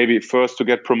maybe first to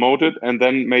get promoted, and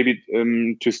then maybe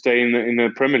to stay in the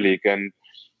Premier League. And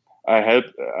I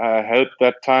helped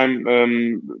that time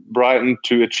Brighton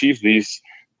to achieve these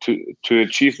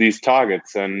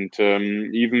targets. And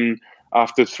even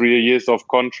after 3 years of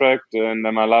contract and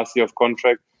then my last year of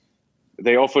contract,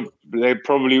 they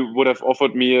probably would have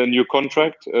offered me a new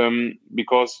contract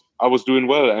because I was doing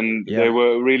well, and they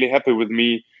were really happy with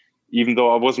me, even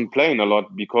though I wasn't playing a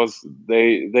lot, because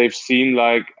they've seen,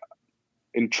 like,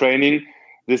 in training,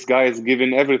 this guy is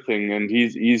giving everything, and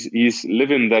he's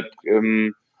living that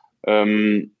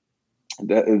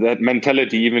that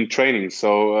mentality even training.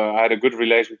 So I had a good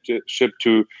relationship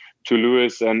to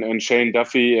Lewis and Shane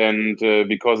Duffy, and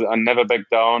because I never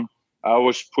backed down, I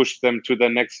always pushed them to the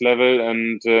next level,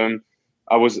 and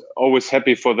I was always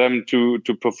happy for them to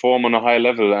perform on a high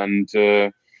level. And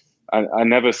I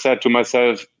never said to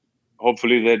myself,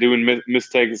 hopefully they're doing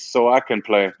mistakes so I can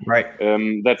play. Right.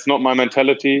 That's not my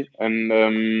mentality, and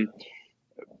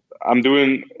I'm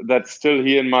doing that still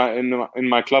here in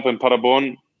my club in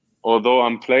Paderborn. Although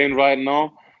I'm playing right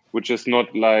now, which is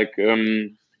not like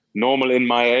normal in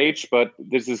my age, but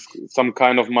this is some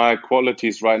kind of my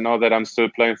qualities right now, that I'm still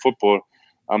playing football.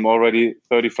 I'm already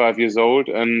 35 years old,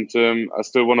 and I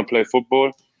still want to play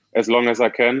football as long as I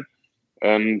can.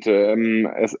 And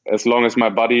as long as my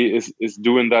body is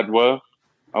doing that well,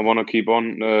 I want to keep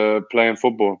on playing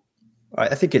football.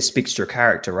 I think it speaks to your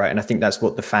character, right? And I think that's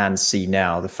what the fans see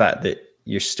now, the fact that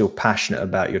you're still passionate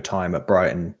about your time at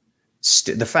Brighton.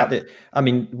 The fact that, I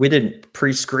mean, we didn't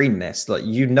pre-screen this, like,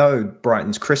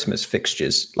 Brighton's Christmas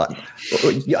fixtures, like,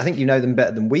 I think you know them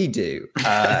better than we do.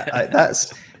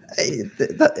 That's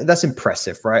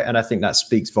impressive, right? And I think that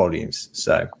speaks volumes.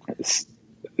 So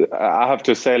I have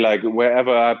to say, like,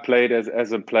 wherever I played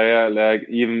as a player, like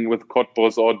even with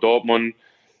Cottbus or Dortmund,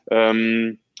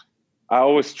 I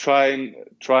always trying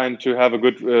to have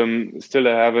still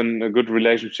having a good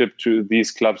relationship to these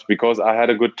clubs, because I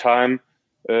had a good time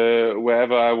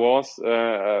wherever I was,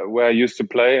 where I used to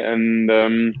play, and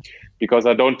because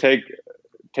I don't take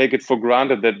it for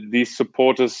granted that these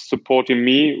supporters supporting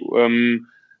me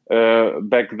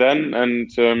back then,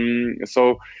 and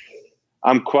so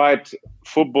I'm quite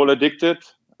football addicted,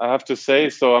 I have to say.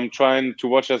 So I'm trying to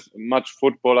watch as much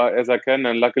football as I can,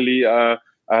 and luckily I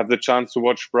have the chance to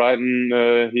watch Brighton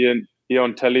here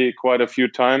on telly quite a few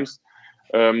times.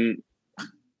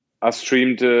 I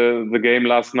streamed the game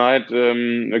last night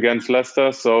against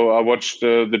Leicester, so I watched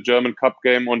the German Cup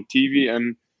game on TV,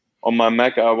 and on my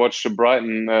Mac I watched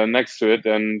Brighton next to it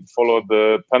and followed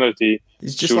the penalty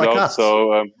He's just shootout. Like us.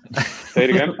 So say it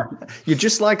again. You're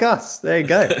just like us. There you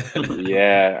go.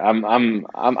 Yeah,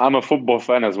 I'm a football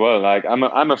fan as well. Like I'm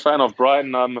a fan of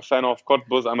Brighton. I'm a fan of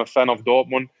Cottbus. I'm a fan of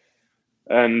Dortmund,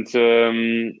 and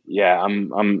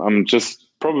I'm just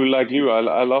probably like you.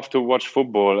 I love to watch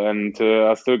football, and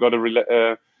I still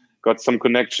got some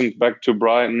connections back to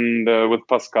Brighton with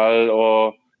Pascal,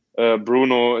 or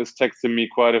Bruno is texting me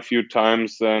quite a few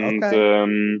times, and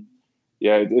okay.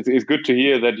 It's good to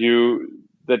hear that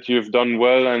you've done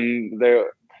well, and they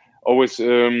always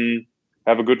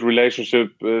have a good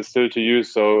relationship still to you.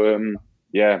 So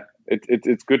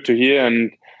it's good to hear,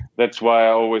 and that's why I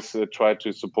always try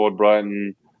to support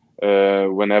Brighton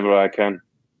whenever I can.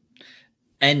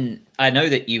 And I know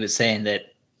that you were saying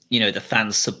that the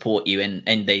fans support you,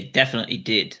 and they definitely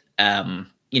did.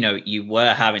 You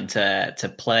were having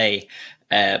to play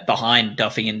behind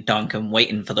Duffy and Duncan,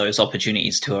 waiting for those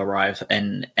opportunities to arrive,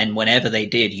 and whenever they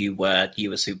did, you were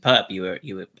superb. You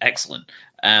were excellent,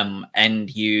 and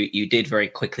you did very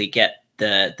quickly get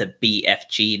the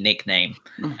BFG nickname.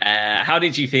 How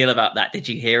did you feel about that? Did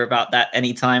you hear about that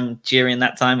anytime during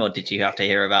that time, or did you have to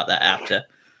hear about that after?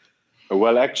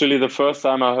 Well, actually, the first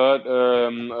time I heard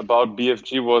about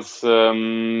BFG was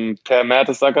Per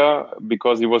Mertesacker,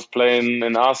 because he was playing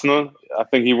in Arsenal. I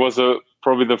think he was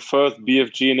probably the first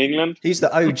BFG in England. He's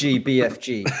the OG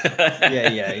BFG.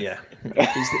 Yeah.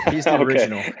 He's the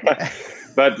original.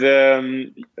 But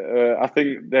I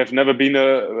think there's never been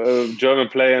a German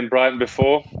player in Brighton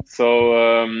before. So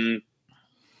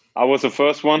I was the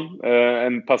first one,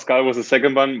 and Pascal was the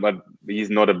second one. But he's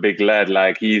not a big lad.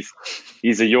 Like he's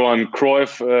a Johan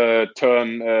Cruyff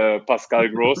turn Pascal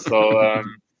Gross. So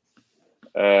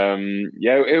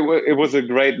it was a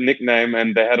great nickname,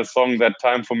 and they had a song that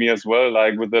time for me as well,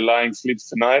 like with the Lying Sleeps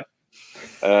Tonight.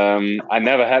 I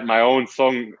never had my own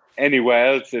song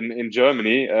anywhere else in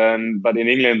Germany, but in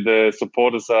England the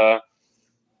supporters are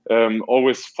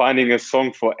always finding a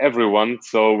song for everyone,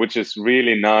 so which is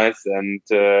really nice. And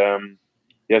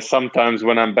sometimes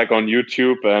when I'm back on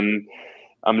YouTube and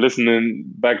I'm listening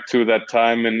back to that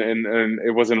time, and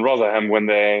it was in Rotherham when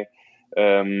they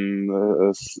sang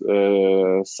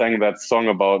that song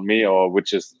about me, or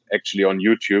which is actually on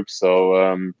YouTube.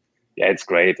 So it's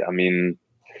great. I mean,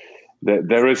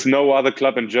 there is no other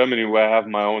club in Germany where I have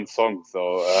my own song.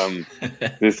 So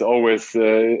this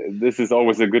is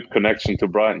always a good connection to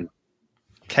Brighton.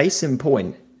 Case in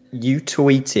point, you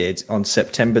tweeted on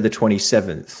September the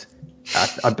 27th,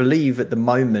 I believe at the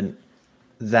moment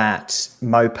that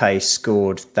Maupay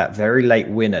scored that very late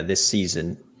winner this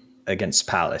season against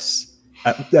Palace,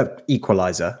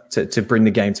 equaliser to bring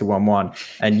the game to 1-1.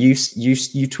 And you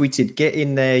tweeted, "Get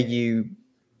in there, you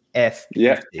F."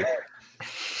 Yeah.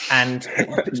 And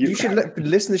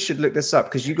listeners should look this up,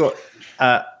 because you got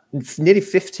nearly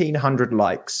 1,500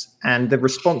 likes, and the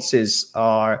responses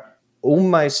are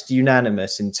almost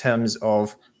unanimous in terms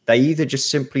of they either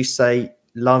just simply say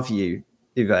 "love you,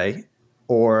 Uwe,"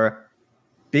 or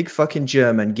 "big fucking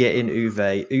German, get in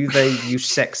Uwe, Uwe, you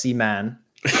sexy man."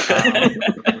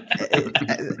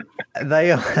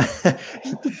 They are.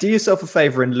 Do yourself a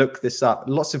favor and look this up.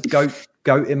 Lots of goat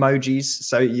emojis,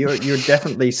 so you're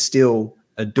definitely still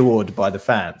adored by the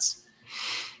fans.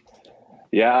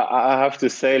 Yeah, I have to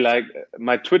say, like,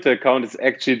 my Twitter account is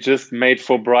actually just made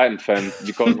for Brighton fans,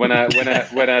 because when I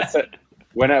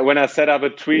set up a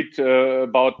tweet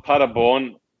about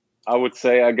Paderborn, I would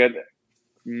say I get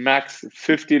max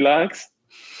 50 likes.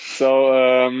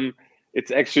 So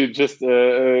it's actually just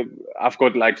I've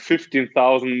got like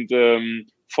 15,000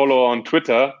 follower on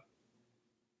Twitter.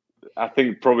 I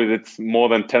think probably it's more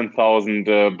than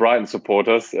 10,000 Brighton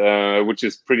supporters, which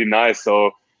is pretty nice.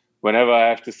 So whenever I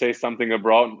have to say something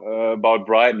about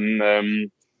Brighton,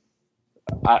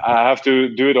 I have to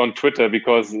do it on Twitter,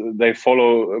 because they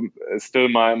follow still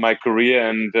my career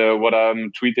and what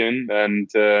I'm tweeting. And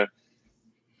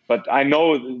but I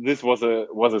know this was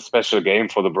a special game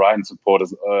for the Brighton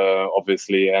supporters,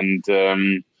 obviously. And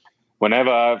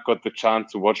whenever I've got the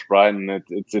chance to watch Brighton,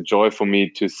 it's a joy for me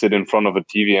to sit in front of a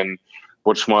TV and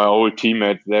watch my old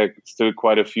teammates. There are still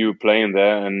quite a few playing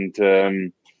there, and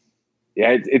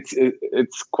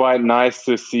it's quite nice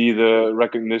to see the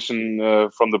recognition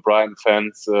from the Brighton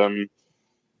fans,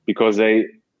 because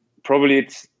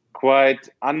it's quite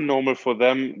unnormal for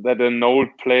them that an old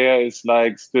player is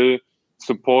like still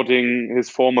supporting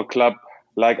his former club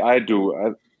like I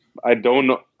do. I don't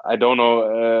know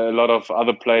a lot of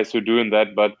other players who are doing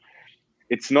that, but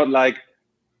it's not like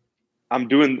I'm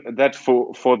doing that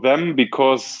for them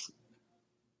because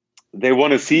they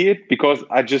want to see it, because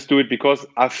I just do it because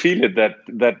I feel it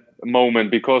that moment,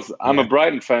 because I'm a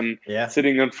Brighton fan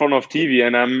sitting in front of TV,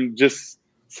 and I'm just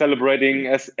celebrating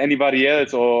as anybody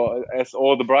else or as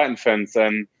all the Brighton fans.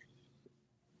 And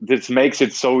this makes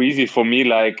it so easy for me.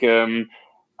 Like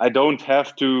I don't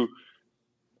have to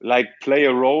like play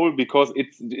a role, because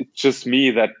it's just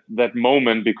me that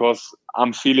moment, because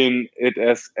I'm feeling it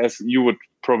as you would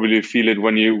probably feel it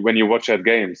when you watch that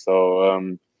game.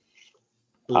 So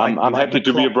I'm happy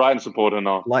to be a Brighton supporter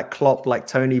now. Like Klopp, like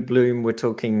Tony Bloom, we're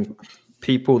talking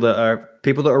people that are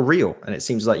real, and it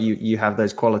seems like you have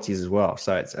those qualities as well.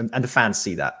 So and the fans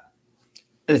see that.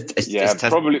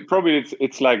 Probably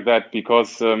it's like that,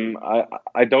 because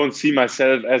I don't see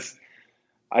myself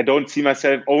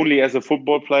only as a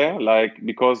football player, like,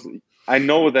 because I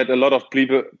know that a lot of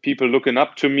people looking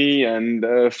up to me, and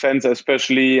fans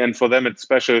especially, and for them it's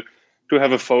special to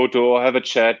have a photo or have a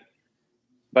chat.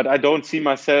 But I don't see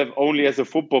myself only as a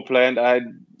football player, and I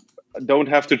don't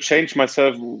have to change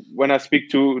myself when I speak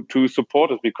to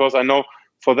supporters, because I know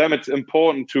for them it's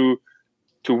important to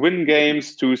win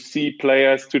games, to see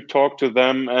players, to talk to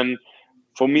them, and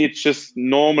for me it's just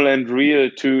normal and real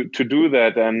to do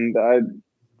that. And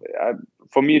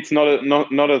for me it's not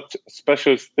a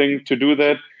special thing to do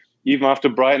that. Even after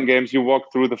Brighton games, you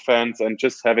walk through the fans and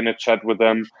just having a chat with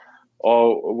them.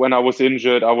 Or when I was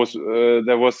injured,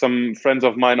 there was some friends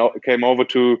of mine came over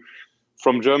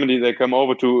from Germany. They came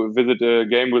over to visit a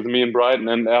game with me in Brighton,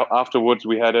 and afterwards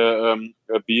we had a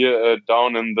beer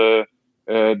down in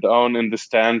the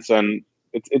stands, and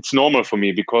it's normal for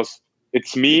me because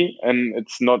it's me and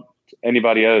it's not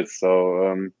anybody else.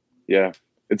 So yeah,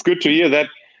 it's good to hear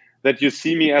that you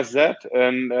see me as that,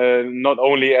 and not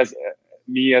only as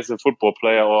me as a football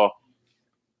player or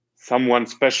someone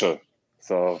special.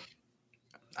 So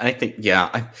I think,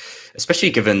 especially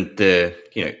given the,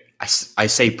 I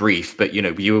say brief, but,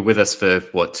 you were with us for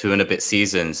 2 and a bit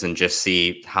seasons, and just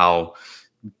see how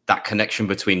that connection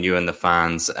between you and the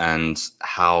fans and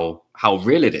how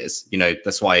real it is.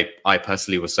 That's why I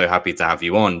personally was so happy to have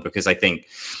you on, because I think,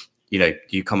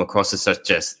 you come across as such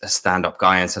a stand-up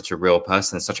guy and such a real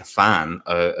person, such a fan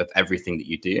of everything that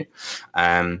you do.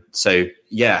 So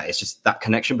yeah, it's just that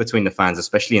connection between the fans,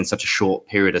 especially in such a short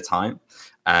period of time.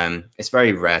 It's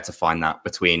very rare to find that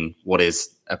between what is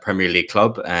a Premier League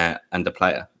club and a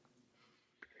player.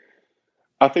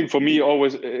 I think for me,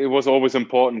 it was always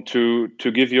important to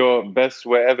give your best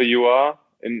wherever you are,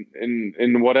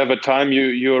 in whatever time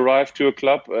you arrive to a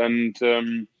club. And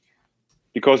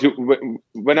because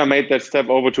when I made that step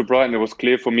over to Brighton, it was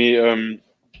clear for me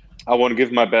I want to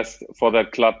give my best for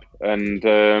that club. And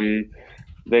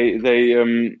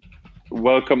they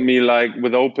welcomed me like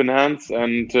with open hands,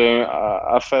 and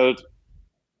I felt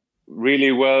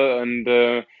really well.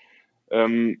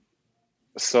 And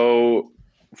so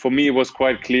for me, it was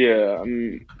quite clear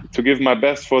to give my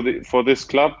best for this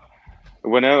club.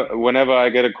 Whenever I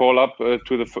get a call up to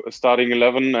the starting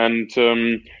 11, and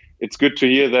it's good to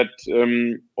hear that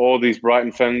all these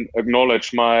Brighton fans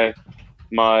acknowledge my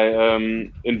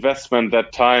investment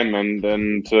that time.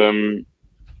 And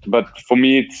but for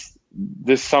me,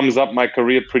 this sums up my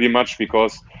career pretty much,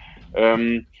 because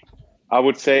I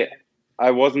would say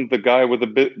I wasn't the guy with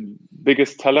the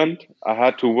biggest talent. I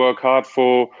had to work hard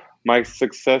for my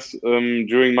success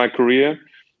during my career,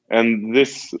 and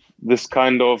this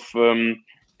kind of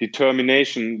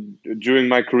determination during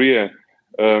my career,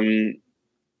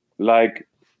 like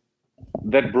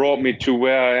that brought me to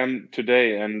where I am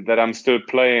today, and that I'm still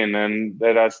playing, and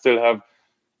that I still have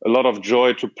a lot of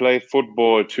joy to play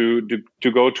football, to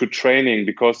go to training,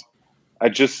 because I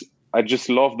just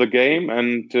love the game,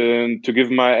 and to give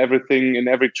my everything in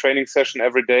every training session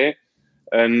every day.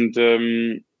 And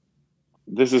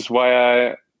this is why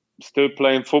I still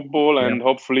playing football, and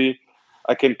hopefully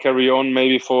I can carry on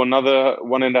maybe for another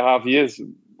 1.5 years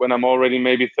when I'm already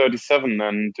maybe 37,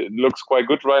 and it looks quite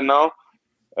good right now.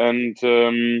 And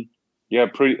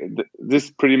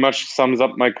this pretty much sums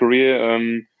up my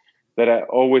career, that I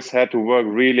always had to work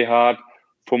really hard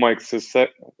for my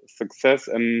success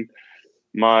and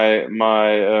my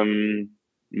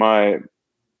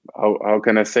how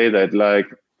can I say that, like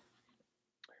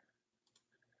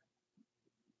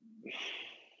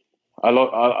I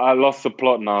lost the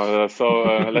plot now, so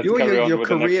let's carry on with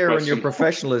the next career question. And your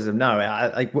professionalism. No,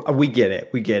 we get it,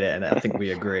 and I think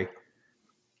we agree.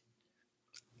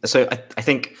 So I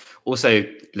think also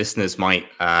listeners might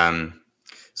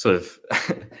sort of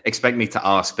expect me to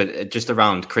ask, but just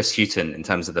around Chris Hughton in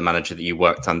terms of the manager that you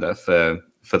worked under for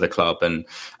the club, and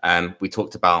we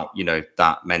talked about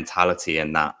that mentality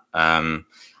and that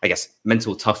I guess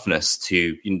mental toughness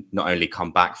to not only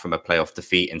come back from a playoff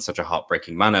defeat in such a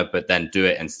heartbreaking manner, but then do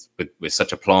it with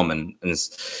such aplomb and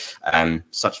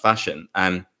such fashion.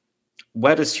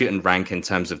 Where does Hughton rank in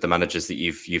terms of the managers that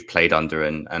you've played under,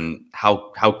 and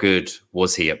how good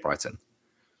was he at Brighton?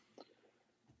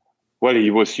 Well,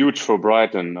 he was huge for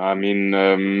Brighton. I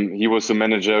mean, he was the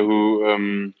manager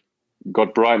who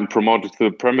got Brighton promoted to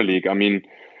the Premier League. I mean,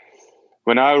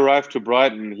 when I arrived to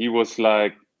Brighton, he was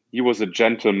a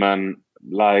gentleman,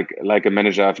 like a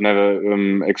manager I've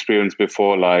never experienced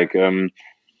before.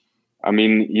 I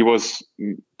mean, he was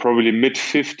probably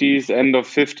mid-50s, end of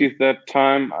 50s that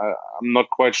time. I'm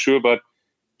not quite sure, but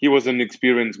he was an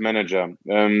experienced manager.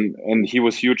 And he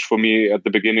was huge for me at the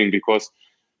beginning, because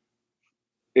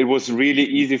it was really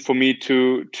easy for me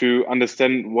to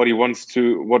understand what he wants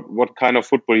to, what kind of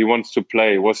football he wants to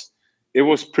play. it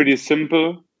was pretty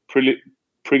simple,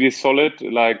 pretty solid,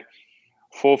 like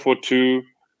 4-4-2,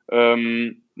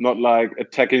 not like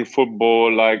attacking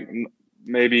football, like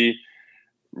maybe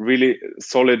really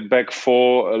solid back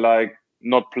four, like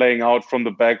not playing out from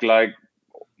the back like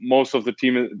most of the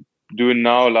team is doing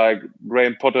now, like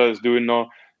Graham Potter is doing now.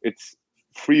 It's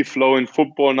free flowing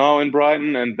football now in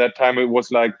Brighton, and that time it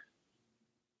was like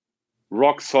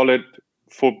rock solid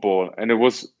football, and it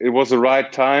was the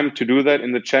right time to do that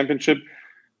in the Championship,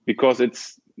 because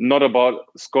it's not about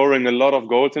scoring a lot of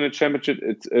goals in the Championship,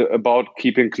 it's about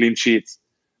keeping clean sheets.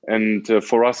 And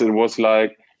for us it was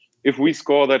like, if we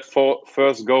score that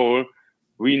first goal,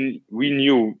 we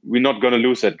knew we're not going to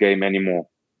lose that game anymore.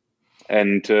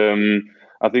 And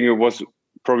I think it was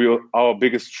probably our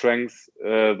biggest strength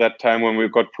that time when we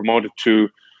got promoted to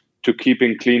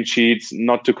keeping clean sheets,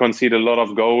 not to concede a lot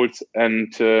of goals,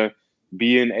 and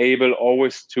being able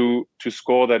always to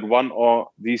score that one or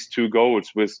these two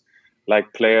goals with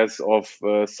like players of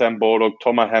Sam Baldock,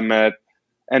 Tomer Hammett,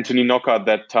 Anthony Knocker at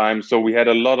that time. So we had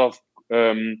a lot of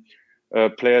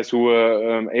players who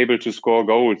were able to score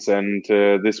goals, and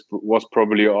this was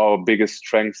probably our biggest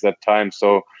strength that time.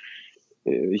 So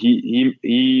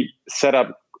he set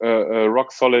up a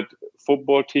rock solid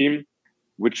football team,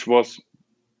 which was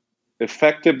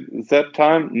effective that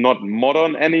time, not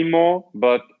modern anymore,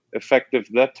 but effective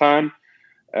that time.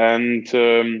 And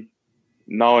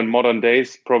now in modern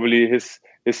days, probably his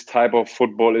type of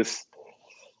football is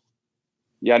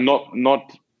not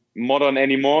modern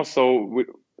anymore. So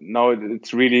now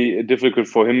it's really difficult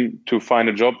for him to find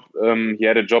a job. He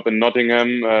had a job in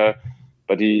Nottingham,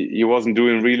 but he wasn't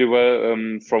doing really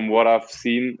well from what I've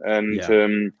seen.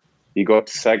 And he got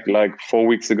sacked like 4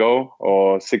 weeks ago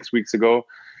or 6 weeks ago.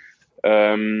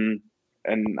 And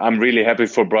I'm really happy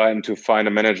for Brighton to find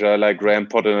a manager like Graham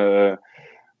Potter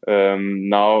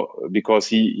now, because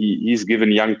he's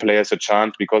given young players a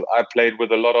chance. Because I played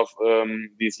with a lot of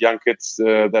these young kids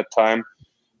that time.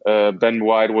 Ben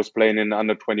White was playing in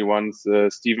under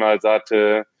 21s, Steven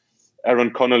Alzate,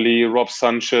 Aaron Connolly, Rob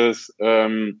Sanchez.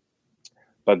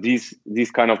 But these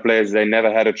kind of players, they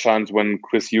never had a chance when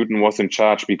Chris Hughton was in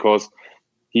charge, because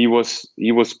he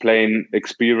was playing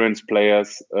experienced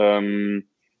players,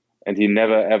 and he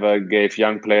never ever gave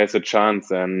young players a chance.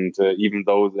 And even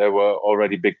though there were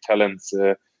already big talents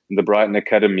in the Brighton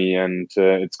Academy, and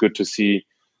it's good to see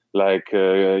like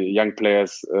young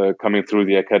players coming through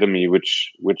the academy,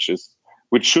 which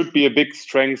should be a big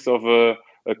strength of a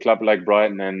club like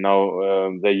Brighton. And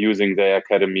now they're using their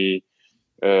academy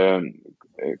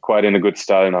quite in a good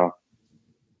style now.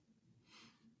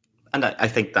 And I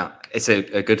think that it's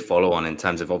a good follow-on in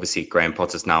terms of, obviously, Graham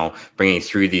Potter's now bringing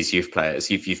through these youth players.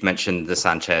 You've mentioned the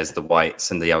Sanchez, the Whites,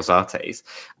 and the Alzates.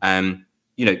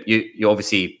 You're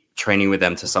obviously training with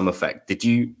them to some effect. Did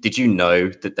you know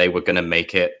that they were going to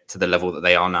make it to the level that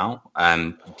they are now?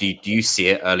 Do you see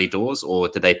it early doors, or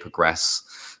did they progress,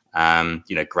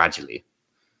 gradually?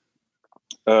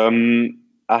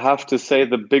 I have to say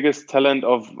the biggest talent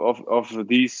of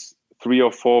these 3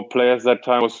 or 4 players that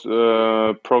time was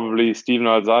probably Steven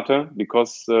Alzate,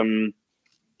 because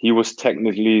he was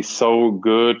technically so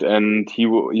good, and he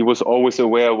was always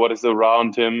aware of what is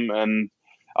around him. And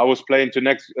I was playing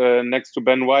next to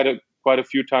Ben White quite a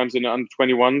few times in the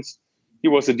under-21s. He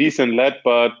was a decent lad,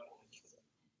 but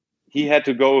he had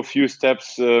to go a few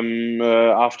steps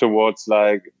afterwards.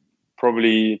 Like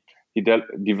probably he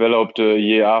developed a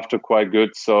year after quite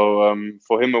good. So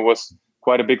for him it was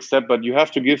quite a big step. But you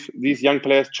have to give these young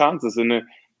players chances in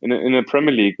a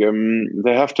Premier League.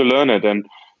 They have to learn it. And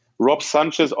Rob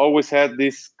Sanchez always had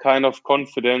this kind of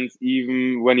confidence,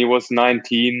 even when he was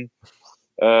 19.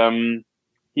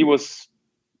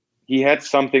 He had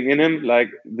something in him, like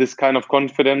this kind of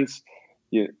confidence.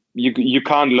 You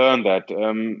can't learn that.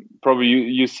 Probably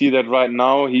you see that right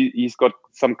now. He's got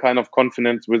some kind of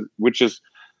confidence which is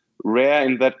rare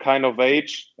in that kind of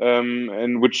age,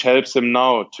 and which helps him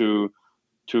now to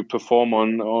perform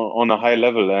on a high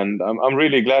level. And I'm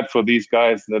really glad for these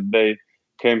guys that they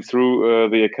came through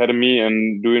the academy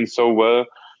and doing so well.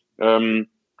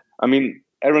 I mean,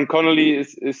 Aaron Connolly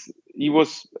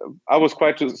I was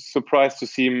quite surprised to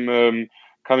see him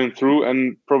coming through,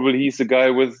 and probably he's a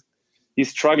guy he's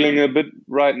struggling a bit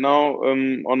right now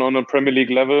on a Premier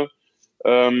League level.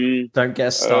 Don't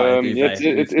get started.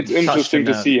 It's interesting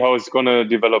to see how it's going to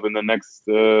develop in the next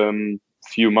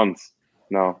few months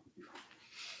now.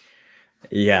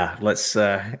 Yeah, let's.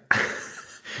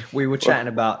 We were chatting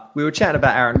about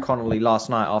Aaron Connolly last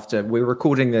night after we were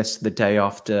recording this the day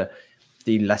after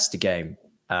the Leicester game.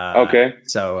 Okay.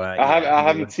 So I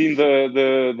haven't seen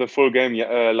the full game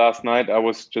last night. I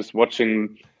was just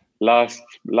watching last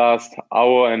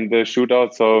hour and the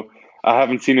shootout. So I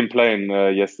haven't seen him playing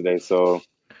yesterday. So,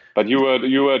 but you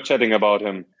were chatting about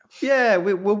him. Yeah,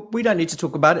 we don't need to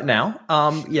talk about it now.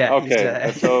 Yeah.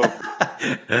 Okay. So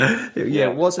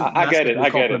it wasn't massively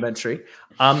complimentary.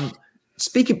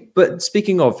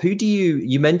 Speaking of, who do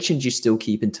you mentioned you still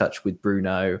keep in touch with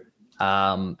Bruno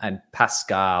and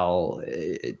Pascal?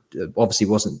 It obviously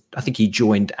wasn't. I think he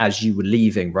joined as you were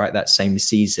leaving, right? That same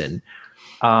season.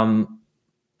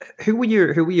 Who were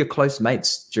your close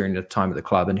mates during the time at the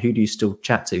club, and who do you still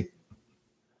chat to?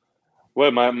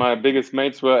 Well, my biggest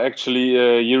mates were actually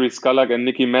Yuri Skalak and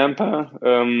Nicky Mampa,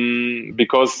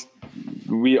 because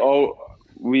we all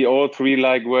three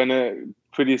were in a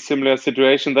pretty similar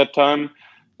situation that time,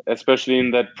 especially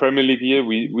in that Premier League year.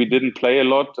 We didn't play a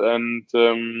lot, and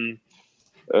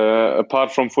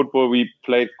apart from football, we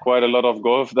played quite a lot of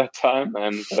golf that time.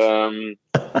 And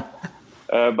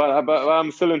but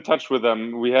I'm still in touch with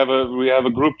them. We have a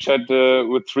group chat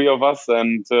with three of us,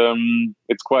 and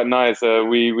it's quite nice.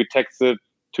 We texted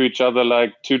to each other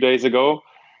 2 days ago,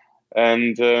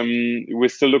 and we're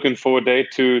still looking for a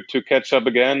date to catch up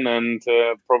again. And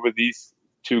probably these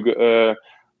two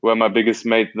were my biggest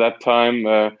mate that time.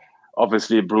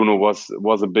 Obviously, Bruno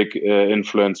was a big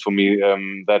influence for me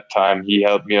that time. He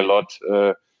helped me a lot.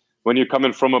 When you're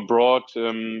coming from abroad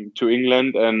to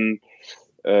England and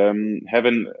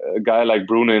having a guy like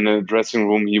Bruno in a dressing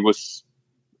room, he was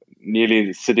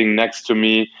nearly sitting next to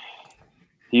me.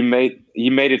 He made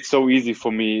it so easy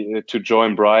for me to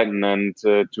join Brighton and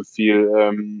to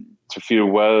feel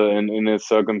well in his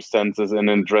circumstances in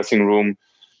a dressing room,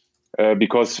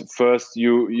 because first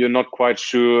you're not quite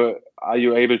sure, are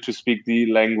you able to speak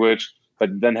the language,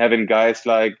 but then having guys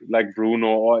like Bruno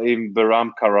or even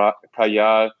Beram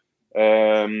Kayal,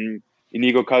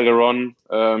 Inigo Calderon,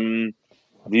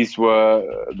 they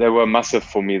were massive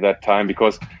for me that time,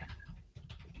 because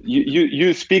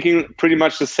you speaking pretty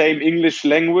much the same English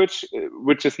language,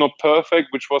 which was not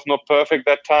perfect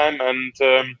that time. And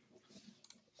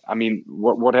I mean,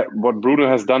 what Bruno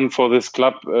has done for this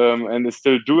club and is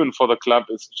still doing for the club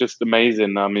is just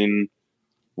amazing. I mean,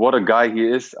 what a guy he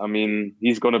is. I mean,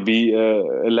 he's going to be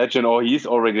a legend, or he's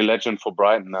already a legend for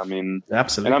Brighton. I mean,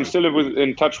 absolutely. And I'm still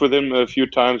in touch with him a few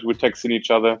times. We're texting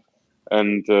each other.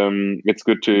 And it's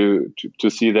good to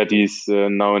see that he's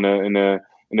now in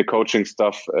the coaching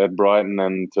stuff at Brighton,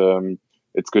 and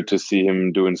it's good to see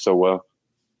him doing so well.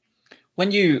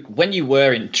 When you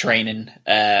were in training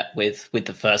with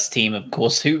the first team, of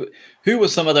course, who were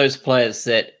some of those players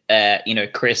that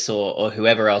Chris or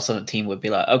whoever else on the team would be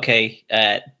like, okay,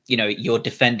 you're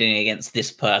defending against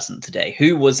this person today.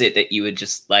 Who was it that you were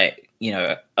just like,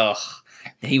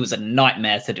 he was a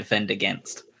nightmare to defend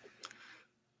against?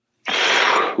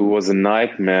 Who was a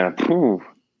nightmare?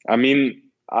 I mean,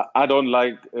 I don't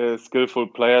like skillful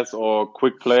players or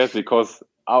quick players, because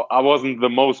I wasn't the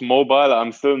most mobile.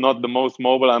 I'm still not the most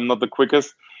mobile. I'm not the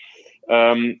quickest.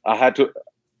 I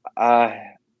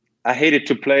hated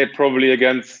to play probably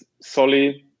against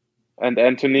Solly and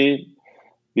Anthony,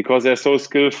 because they're so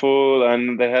skillful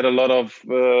and they had a lot of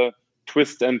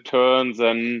twists and turns.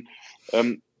 And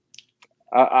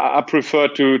I prefer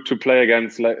to play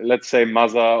against, let's say,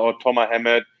 Mazza or Thomas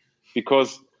Hammett,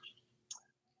 because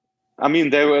I mean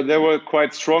they were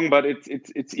quite strong, but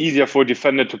it's easier for a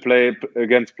defender to play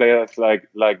against players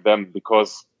like them,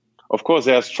 because of course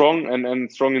they are strong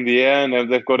and strong in the air,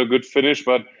 and they've got a good finish,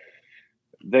 but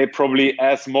they're probably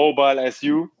as mobile as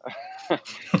you.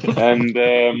 And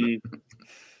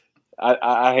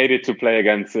I hated to play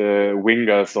against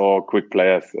wingers or quick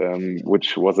players,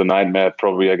 which was a nightmare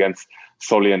probably against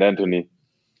Solly and Anthony.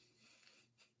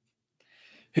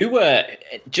 Who were,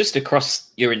 just across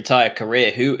your entire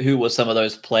career, who were some of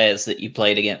those players that you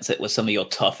played against that were some of your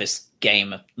toughest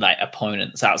game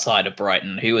opponents outside of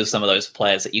Brighton? Who were some of those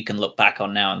players that you can look back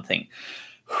on now and think,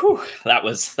 whew, that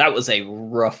was a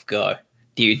rough go?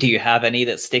 Do you have any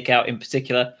that stick out in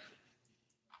particular?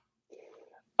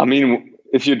 I mean,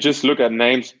 if you just look at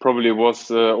names, probably was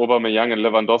Aubameyang and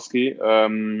Lewandowski.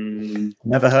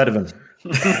 Never heard of him.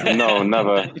 No,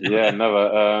 never. Yeah,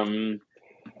 never.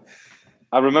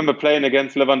 I remember playing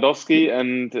against Lewandowski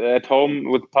and at home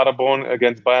with Paderborn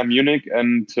against Bayern Munich,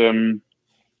 and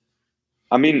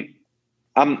I mean,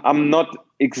 I'm not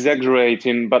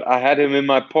exaggerating, but I had him in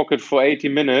my pocket for 80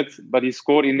 minutes, but he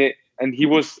scored and he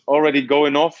was already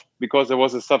going off because there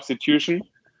was a substitution.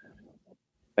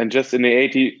 And just in the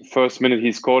 81st minute,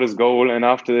 he scored his goal, and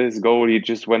after his goal, he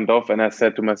just went off, and I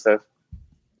said to myself,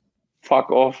 "Fuck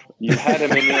off! You had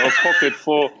him in your pocket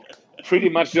for pretty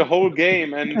much the whole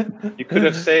game, and you could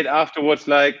have said afterwards,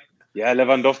 like, yeah,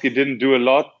 Lewandowski didn't do a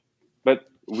lot, but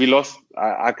we lost.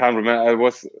 I can't remember. It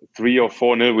was 3 or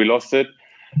 4-0. We lost it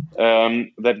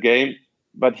that game.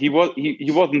 But he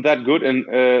wasn't that good in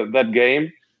that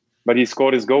game. But he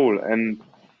scored his goal, and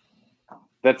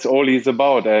that's all he's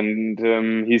about.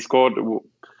 And he scored.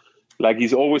 Like,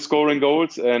 he's always scoring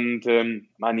goals, and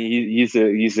he's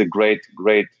a great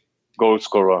goal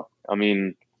scorer. I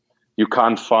mean, you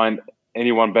can't find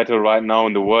anyone better right now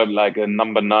in the world, like a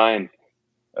number 9.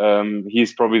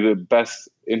 He's probably the best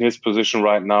in his position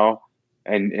right now,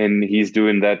 and he's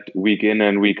doing that week in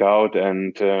and week out.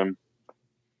 And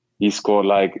he scored,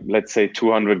 like, let's say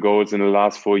 200 goals in the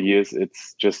last 4 years.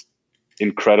 It's just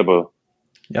incredible.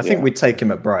 I think we'd take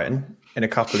him at Brighton in a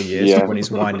couple of years when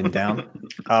he's winding down.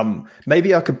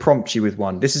 Maybe I could prompt you with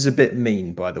one. This is a bit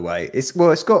mean, by the way. It's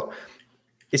got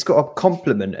a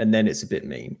compliment, and then it's a bit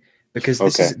mean, because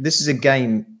this is a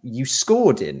game you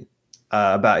scored in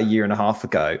about a year and a half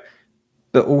ago,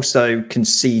 but also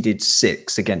conceded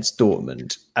 6 against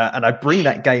Dortmund. And I bring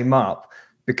that game up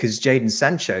because Jadon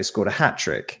Sancho scored a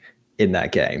hat-trick in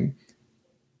that game.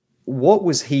 What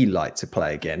was he like to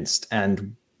play against,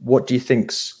 and what do you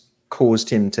think's caused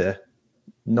him to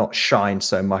not shine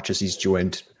so much as he's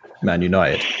joined Man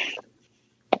United?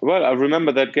 Well, I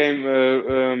remember that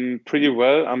game pretty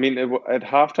well. I mean, at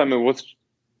halftime, it was,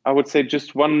 I would say,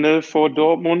 just 1-0 for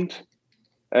Dortmund.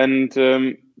 And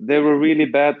they were really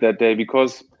bad that day,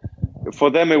 because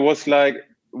for them, it was like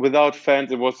without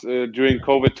fans. It was during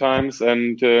COVID times,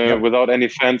 and without any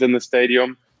fans in the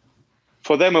stadium.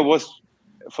 For them, it was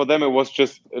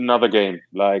just another game.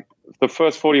 Like, the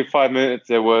first 45 minutes,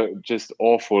 they were just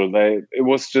awful. It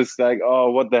was just like, oh,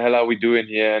 what the hell are we doing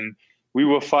here? And we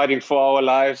were fighting for our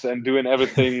lives and doing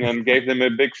everything and gave them a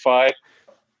big fight.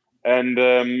 And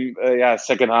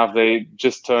second half, they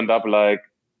just turned up. Like,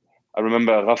 I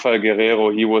remember Rafael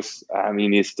Guerreiro.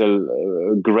 He's still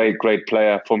a great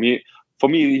player. For me,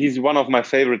 he's one of my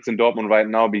favorites in Dortmund right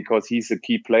now, because he's a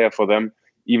key player for them,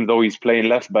 even though he's playing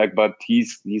left back, but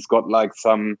he's got like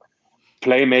some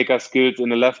playmaker skills in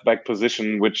the left back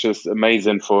position, which is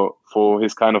amazing for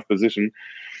his kind of position.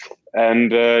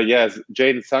 And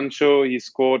Jadon Sancho, he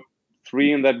scored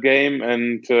 3 in that game,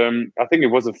 and I think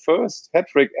it was the first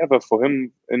hat-trick ever for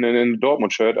him in a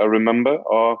Dortmund shirt, I remember,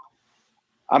 or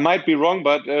I might be wrong,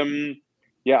 but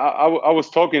I was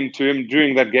talking to him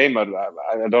during that game. I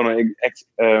don't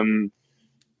know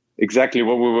exactly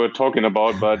what we were talking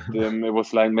about, but it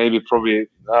was like probably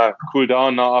cool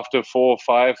down now after 4 or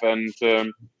 5, and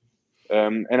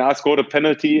I scored a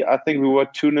penalty. I think we were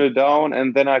 2-0 down,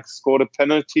 and then I scored a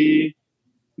penalty.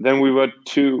 Then we were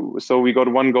 2, so we got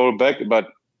 1 goal back, but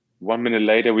 1 minute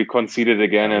later we conceded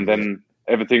again, and then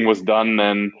everything was done,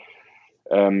 and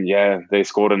they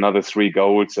scored another 3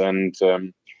 goals, and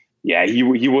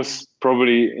he was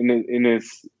probably in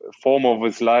his form of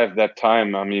his life that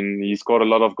time. I mean, he scored a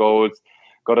lot of goals,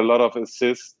 got a lot of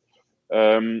assists.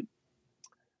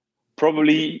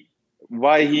 Probably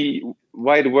why it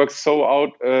worked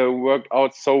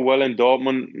out so well in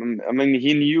Dortmund. I mean,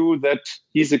 he knew that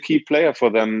he's a key player for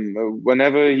them.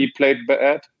 Whenever he played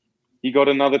bad, he got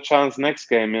another chance next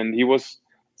game, and he was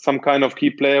some kind of key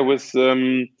player with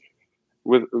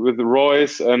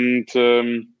Royce, and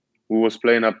who was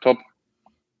playing up top.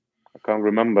 I can't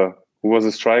remember who was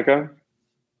a striker.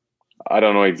 I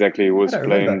don't know exactly who was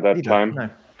playing that time.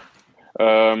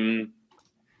 No.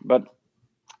 But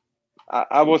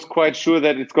I was quite sure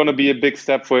that it's going to be a big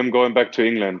step for him going back to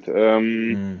England.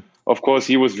 Of course,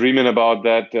 he was dreaming about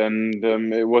that, and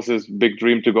it was his big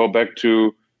dream to go back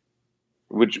to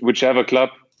whichever club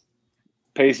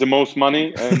pays the most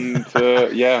money. And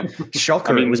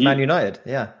shocker! It was Man United.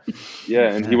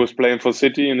 And he was playing for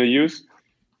City in the youth.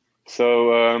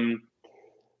 So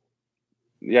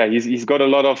he's got a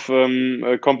lot of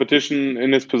competition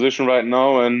in his position right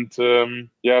now, and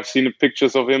I've seen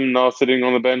pictures of him now sitting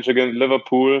on the bench against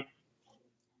Liverpool.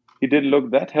 He didn't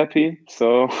look that happy,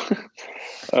 so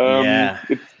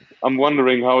I'm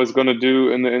wondering how he's going to do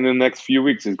in the next few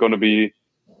weeks. It's going to be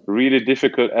really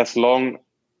difficult as long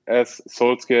as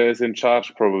Solskjaer is in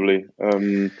charge, probably.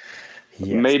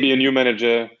 Maybe a new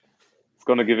manager is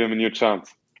going to give him a new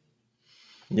chance.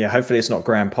 Yeah, hopefully it's not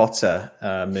Graham Potter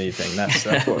moving. That's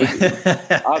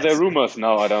what. Are there rumors?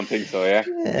 No, I don't think so.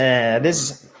 Yeah,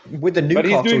 there's with the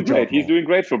Newcastle. But he's doing great. He's doing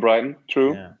great for Brighton.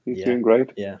 True, he's doing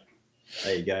great. Yeah,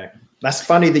 there you go. That's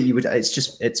funny that you would.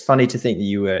 It's funny to think that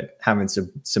you were having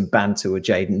some banter with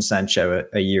Jadon Sancho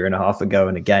a year and a half ago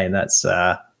in a game. That's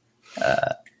there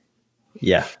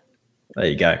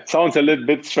you go. Sounds a little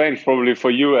bit strange, probably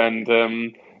for you,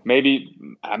 and maybe.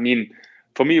 I mean,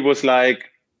 for me, it was like.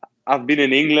 I've been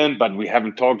in England, but we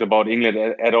haven't talked about England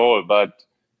at all. But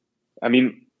I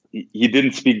mean, he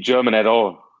didn't speak German at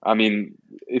all. I mean,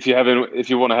 if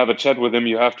you want to have a chat with him,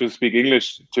 you have to speak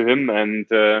English to him. And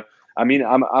I mean,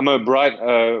 I'm a bright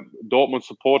Dortmund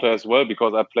supporter as well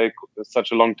because I played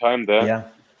such a long time there. Yeah.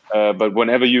 But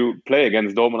whenever you play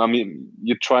against Dortmund, I mean,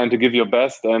 you're trying to give your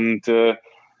best. And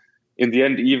in the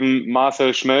end, even Marcel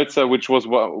Schmelzer, which was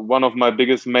one of my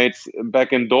biggest mates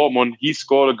back in Dortmund, he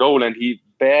scored a goal, and he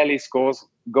barely scores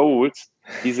goals.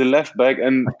 He's a left back,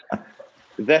 and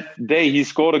that day he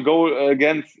scored a goal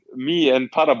against me and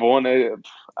Paderborn.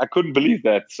 I couldn't believe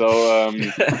that. So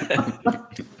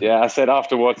yeah, I said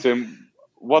afterwards to him,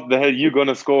 "What the hell, you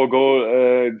gonna score a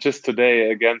goal just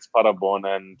today against Paderborn?"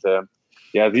 And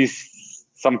yeah, these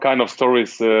some kind of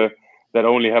stories that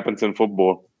only happens in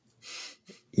football.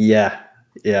 Yeah.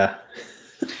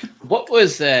 What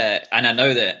was and I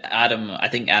know that I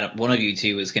think Adam, one of you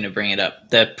two was going to bring it up,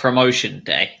 the promotion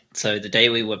day. So the day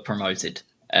we were promoted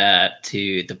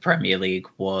to the Premier League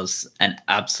was an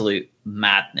absolute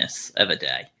madness of a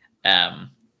day.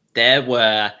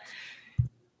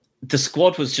 The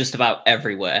squad was just about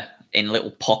everywhere in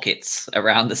little pockets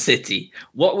around the city.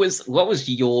 What was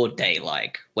your day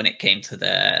like when it came to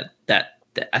that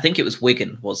I think it was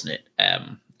Wigan, wasn't it?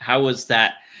 How was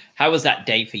that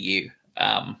day for you?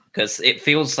 Because it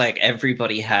feels like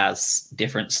everybody has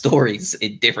different stories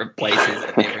in different places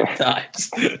at different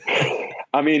times.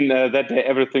 I mean, that day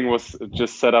everything was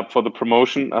just set up for the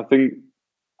promotion. I think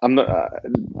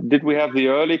did we have the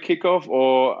early kickoff,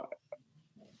 or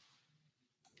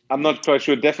I'm not quite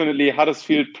sure. Definitely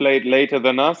Huddersfield played later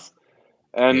than us,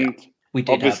 and we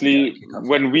did obviously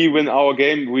when we win our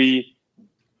game,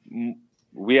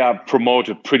 we are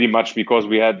promoted pretty much because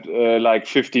we had like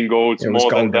 15 goals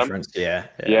more goal than them. Difference.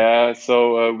 Yeah.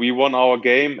 So we won our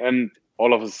game, and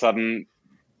all of a sudden,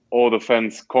 all the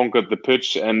fans conquered the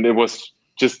pitch, and it was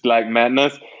just like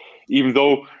madness. Even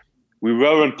though we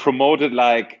weren't promoted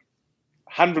like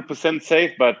 100%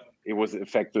 safe, but it was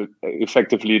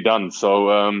effectively done. So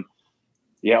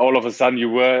all of a sudden you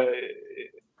were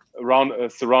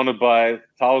surrounded by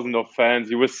thousands of fans.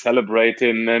 You were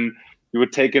celebrating, and you were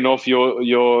taking off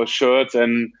your shirts,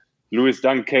 and Lewis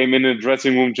Dunk came in the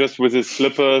dressing room just with his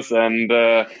slippers, and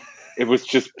it was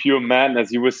just pure madness.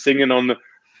 He was singing on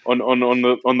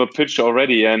the pitch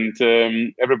already, and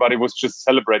everybody was just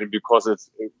celebrating because it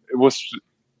was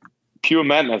pure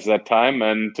madness that time.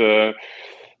 And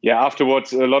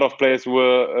afterwards, a lot of players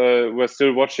were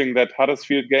still watching that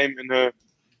Huddersfield game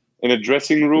in a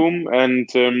dressing room, and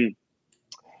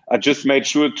I just made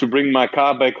sure to bring my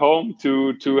car back home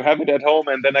to have it at home,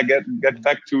 and then I get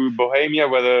back to Bohemia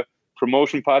where the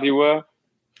promotion party were.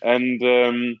 And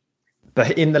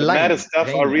but in the maddest stuff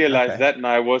I realized that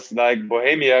night was like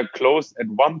Bohemia closed at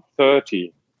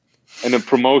 1:30 in a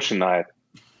promotion night,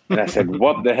 and I said,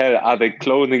 "What the hell are they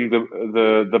closing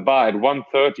the bar at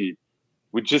 1:30?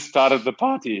 We just started the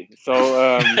party."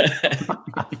 So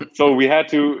so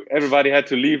everybody had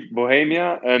to leave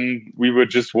Bohemia, and we were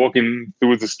just walking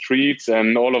through the streets,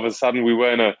 and all of a sudden we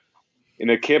were in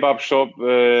a kebab shop.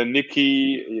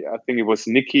 Nikki, I think it was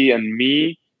Nikki and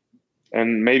me,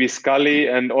 and maybe Scully,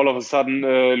 and all of a sudden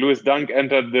Lewis Dunk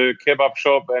entered the kebab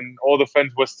shop, and all the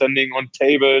fans were standing on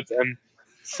tables and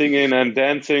singing and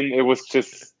dancing. It was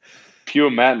just pure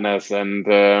madness, and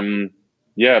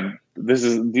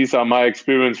these are my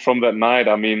experience from that night.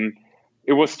 I mean,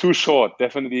 it was too short.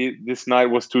 Definitely, this night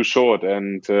was too short,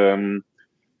 and but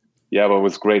it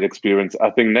was great experience. I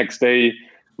think next day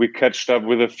we catched up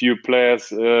with a few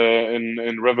players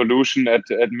in Revolution at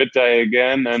midday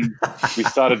again, and we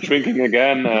started drinking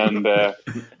again. And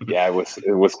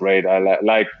it was great. I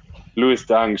like Lewis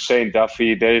Dunk, Shane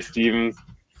Duffy, Dale Stevens.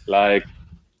 Like,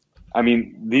 I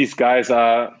mean, these guys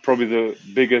are probably the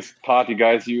biggest party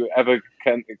guys you ever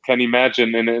can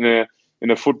imagine in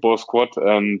a football squad,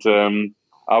 and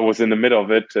I was in the middle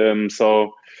of it.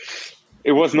 So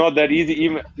it was not that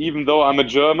easy, even though I'm a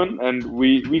German and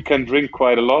we can drink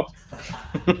quite a lot,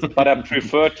 but I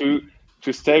prefer to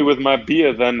stay with my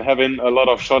beer than having a lot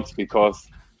of shots because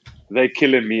they're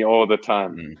killing me all the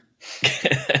time.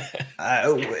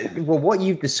 Well, what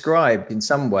you've described in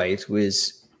some ways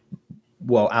was,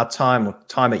 well, our time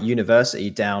at university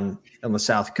down on the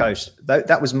South Coast.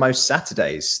 That was most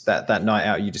Saturdays, that night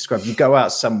out you described. You go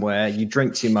out somewhere, you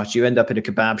drink too much, you end up in a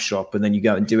kebab shop, and then you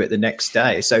go and do it the next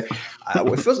day. So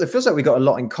it feels like we got a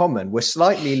lot in common. We're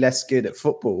slightly less good at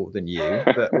football than you,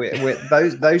 but we're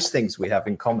those things we have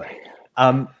in common.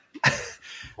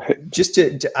 Just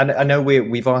I know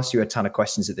we've asked you a ton of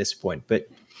questions at this point, but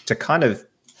to kind of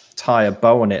tie a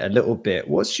bow on it a little bit,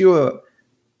 what's your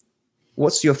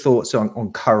thoughts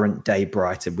on current day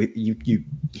Brighton? You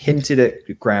hinted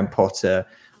at Graham Potter.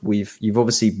 you've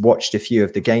obviously watched a few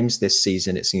of the games this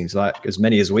season. It seems like as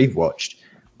many as we've watched.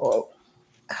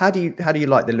 How do you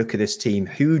like the look of this team?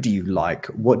 Who do you like?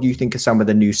 What do you think of some of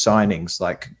the new signings,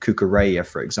 like Cucurella,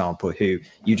 for example, who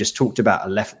you just talked about, a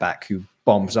left back who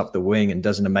bombs up the wing and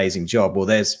does an amazing job?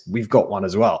 Well, we've got one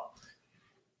as well.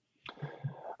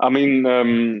 I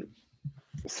mean,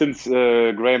 since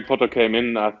Graham Potter came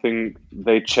in, I think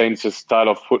they changed the style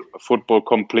of football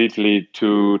completely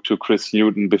to Chris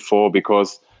Hughton before,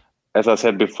 because, as I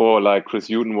said before, like Chris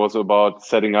Hughton was about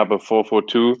setting up a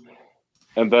 4-4-2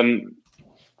 and then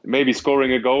maybe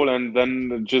scoring a goal and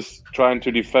then just trying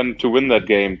to defend to win that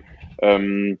game.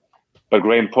 But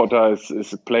Graham Potter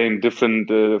is playing different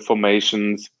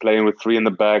formations, playing with three in the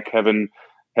back, having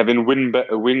wing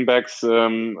backs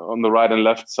on the right and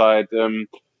left side.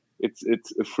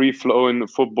 It's a free flowing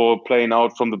football, playing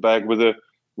out from the back with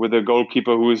a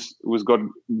goalkeeper who's got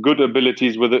good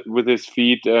abilities with his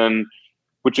feet, and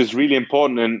which is really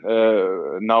important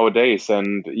nowadays.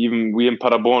 And even we in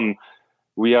Paderborn,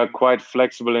 we are quite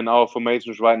flexible in our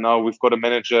formations right now. We've got a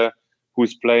manager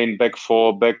who's playing back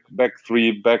four, back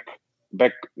three, back.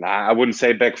 I wouldn't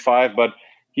say back five, but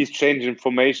he's changing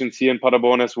formations here in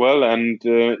Paderborn as well. And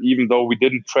even though we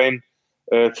didn't train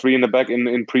three in the back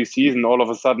in pre-season, all of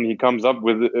a sudden he comes up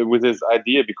with his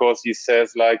idea, because he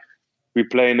says, like, we're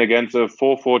playing against a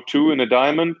 4-4-2 in a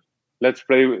diamond. Let's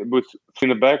play with three in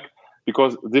the back,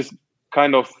 because this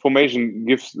kind of formation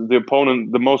gives the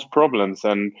opponent the most problems.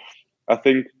 And I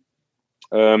think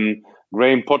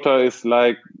Graham Potter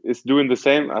is doing the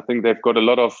same. I think they've got a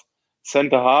lot of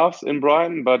center halves in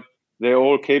Brighton, but they're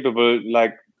all capable,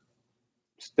 like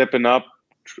stepping up,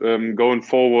 going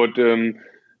forward,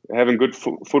 having good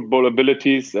football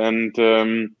abilities, and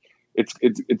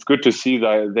it's good to see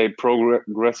that they're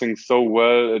progressing so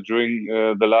well during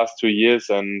the last 2 years.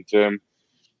 And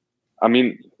I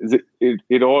mean,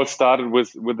 it all started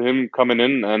with him coming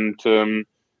in and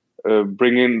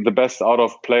bringing the best out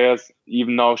of players.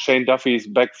 Even now, Shane Duffy is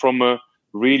back from a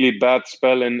really bad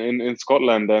spell in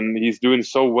Scotland, and he's doing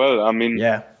so well. I mean,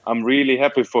 yeah. I'm really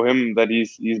happy for him that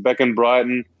he's back in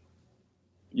Brighton.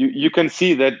 You can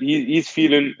see that he's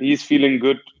feeling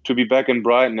good to be back in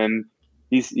Brighton, and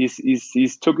he's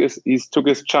took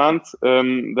his chance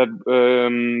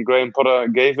that Graham Potter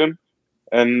gave him,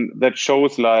 and that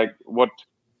shows like what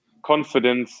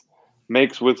confidence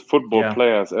makes with football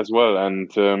players as well.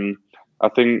 And I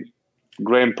think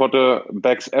Graham Potter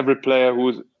backs every player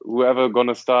whoever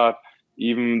gonna start.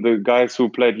 Even the guys who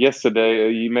played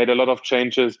yesterday, he made a lot of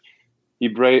changes. He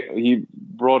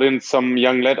brought in some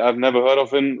young lad. I've never heard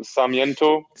of him,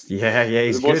 Sarmiento. Yeah,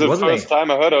 he's good. It was the first time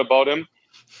I heard about him.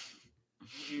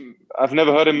 I've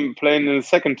never heard him playing in the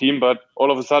second team, but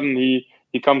all of a sudden he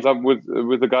comes up with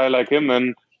a guy like him,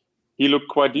 and he looked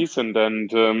quite decent.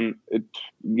 And it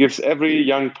gives every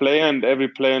young player and every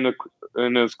player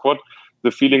in a squad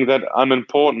the feeling that I'm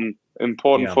important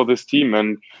for this team.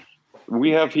 And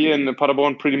we have here in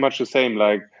Paderborn pretty much the same.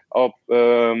 Like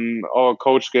our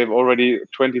coach gave already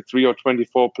 23 or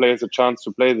 24 players a chance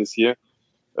to play this year,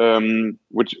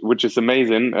 which is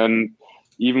amazing. And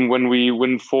even when we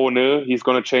win 4-0, he's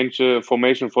going to change the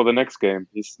formation for the next game.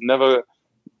 He's never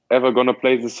ever going to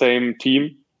play the same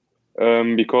team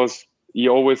because he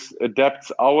always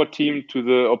adapts our team to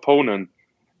the opponent,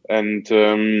 and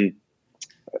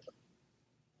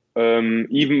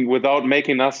even without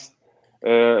making us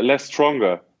less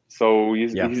stronger. So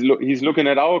he's looking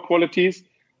at our qualities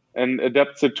and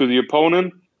adapts it to the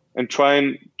opponent and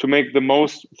trying to make the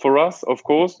most for us. Of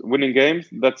course, winning games,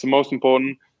 that's the most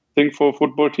important thing for a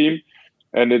football team.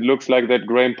 And it looks like that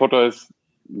Graham Potter is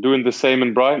doing the same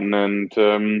in Brighton, and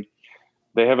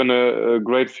they have a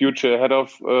great future ahead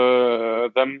of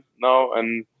them now,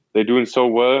 and they're doing so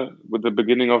well with the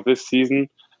beginning of this season.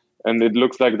 And it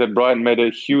looks like that Brighton made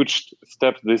a huge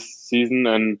step this season,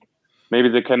 and maybe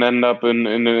they can end up in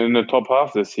the top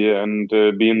half this year and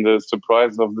be in the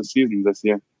surprise of the season this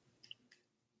year.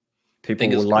 People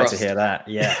will like to hear that.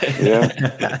 Yeah.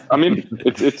 Yeah. I mean,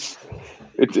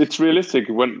 it's realistic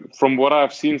from what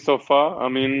I've seen so far. I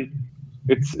mean,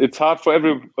 it's hard for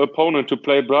every opponent to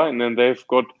play Brighton, and they've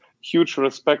got huge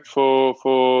respect for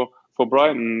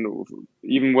Brighton.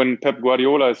 Even when Pep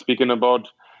Guardiola is speaking about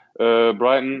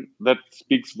Brighton, that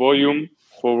speaks volume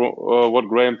for what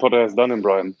Graham Potter has done in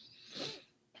Brighton.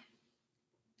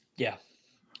 Yeah.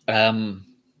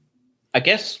 I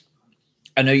guess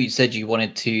I know you said you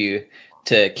wanted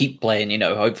to keep playing,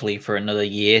 hopefully for another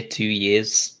year, 2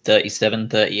 years, 37,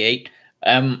 38.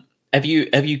 Have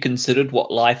you considered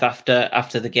what life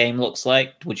after the game looks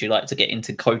like? Would you like to get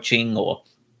into coaching, or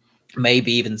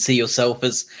maybe even see yourself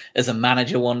as a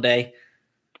manager one day?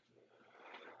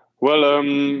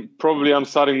 Well, probably I'm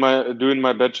doing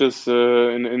my batches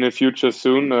in the future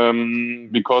soon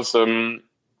because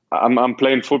I'm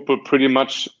playing football pretty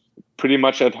much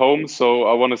at home. So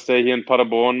I want to stay here in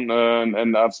Paderborn,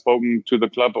 and I've spoken to the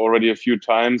club already a few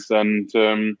times, and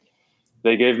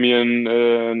they gave me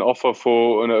an offer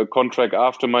for a contract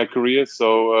after my career.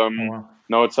 So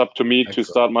now it's up to me to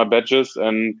start my batches,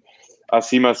 and I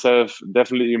see myself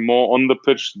definitely more on the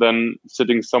pitch than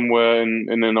sitting somewhere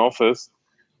in an office.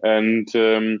 And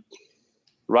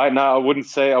right now, I wouldn't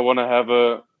say I want to have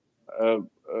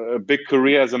a big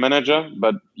career as a manager,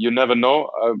 but you never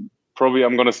know. Probably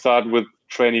I'm going to start with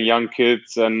training young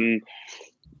kids, and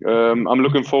I'm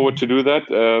looking forward to do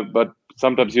that. But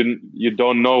sometimes you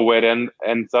don't know where it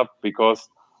ends up, because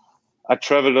I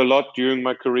traveled a lot during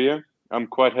my career. I'm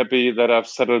quite happy that I've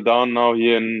settled down now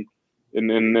here in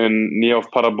near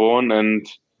of Paderborn, and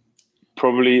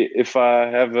probably if I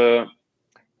have a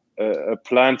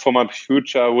plan for my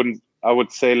future, I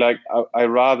would say like I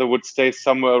rather would stay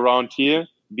somewhere around here,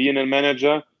 being a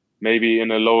manager, maybe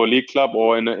in a lower league club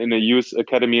or in a youth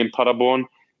academy in Paderborn,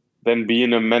 than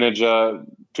being a manager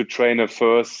to train a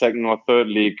first, second, or third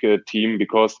league team,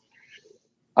 because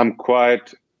I'm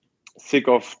quite sick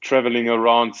of traveling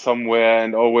around somewhere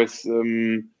and always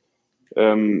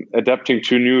adapting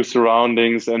to new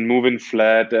surroundings and moving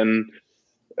flat. And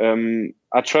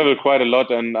I travel quite a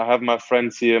lot, and I have my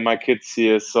friends here, my kids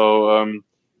here. So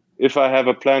if I have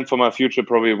a plan for my future,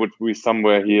 probably would be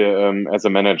somewhere here as a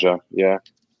manager. Yeah.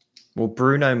 Well,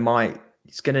 Bruno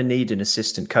he's going to need an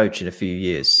assistant coach in a few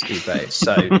years, Uwe.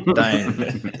 So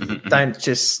don't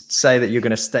just say that you're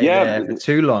going to stay there for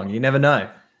too long. You never know.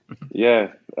 Yeah.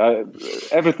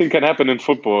 Everything can happen in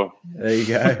football. There you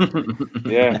go.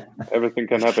 Yeah, everything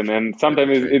can happen. And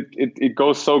sometimes it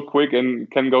goes so quick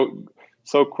and can go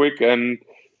so quick, and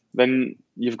then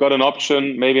you've got an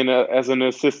option maybe as an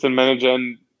assistant manager,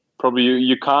 and probably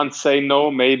you can't say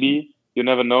no. Maybe you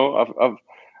never know.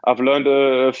 I've learned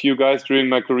a few guys during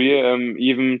my career,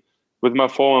 even with my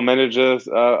former managers.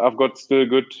 I've got still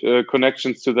good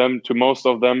connections to them, to most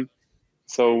of them.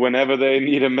 So whenever they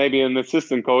need maybe an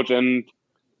assistant coach and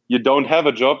you don't have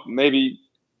a job, maybe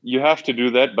you have to do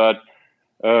that. But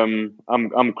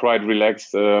I'm quite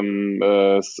relaxed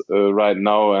right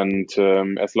now, and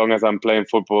as long as I'm playing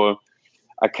football,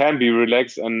 I can be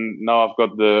relaxed. And now I've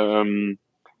got the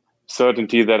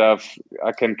certainty that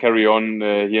I can carry on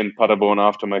here in Paderborn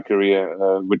after my career,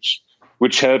 which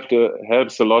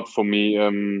helps a lot for me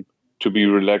to be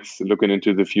relaxed looking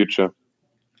into the future.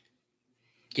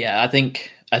 Yeah, I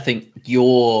think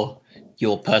your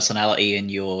personality and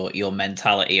your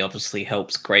mentality obviously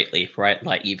helps greatly, right?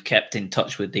 Like, you've kept in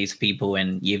touch with these people,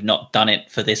 and you've not done it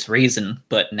for this reason,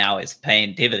 but now it's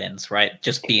paying dividends, right?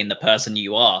 Just being the person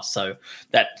you are. So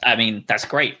that's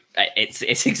great.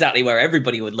 It's exactly where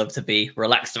everybody would love to be,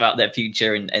 relaxed about their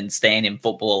future and staying in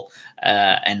football.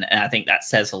 And I think that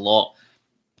says a lot.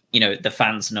 You know, the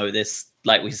fans know this.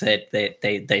 Like we said,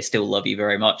 they still love you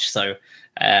very much. So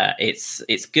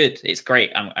it's good. It's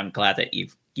great. I'm glad that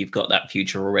you've got that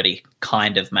future already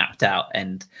kind of mapped out.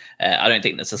 And I don't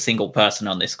think there's a single person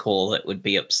on this call that would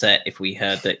be upset if we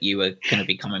heard that you were going to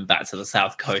be coming back to the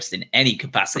South Coast in any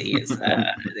capacity.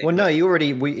 Well, no, he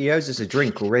owes us a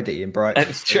drink already in Brighton.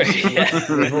 That's true. Yeah.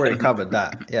 We've already covered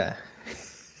that. Yeah.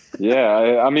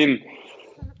 Yeah. I mean,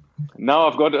 now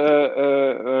I've got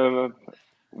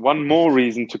one more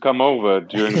reason to come over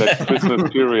during that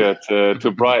Christmas period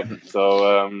to Brighton.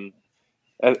 So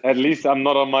at least I'm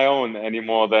not on my own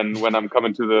anymore than when I'm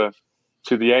coming to the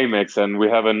Amex and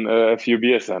we're having a few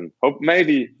beers, and hope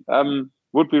maybe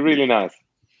would be really nice.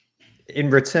 In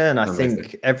return, I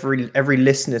think every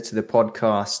listener to the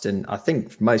podcast, and I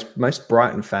think most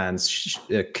Brighton fans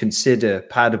consider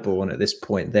Paderborn at this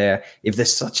point there. If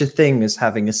there's such a thing as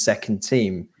having a second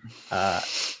team,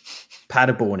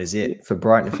 Paderborn is it for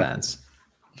Brighton fans.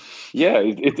 Yeah,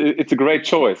 it's a great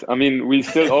choice. I mean, we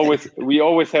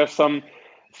always have some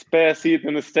spare seat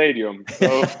in the stadium.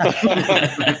 So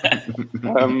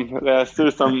there are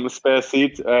still some spare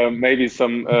seats, maybe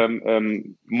some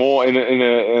more in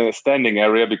a standing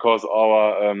area, because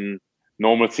our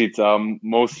normal seats are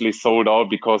mostly sold out,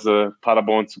 because the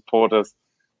Paderborn supporters,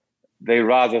 they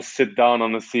rather sit down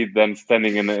on a seat than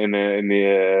standing in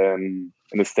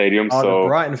the stadium. So the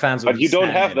Brighton fans, but you don't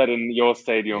have that in your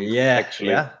stadium. Yeah,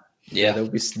 actually. Yeah,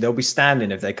 they'll be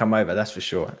standing if they come over. That's for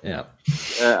sure. Yeah,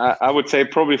 I would say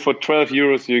probably for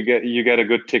 €12 you get a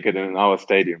good ticket in our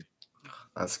stadium.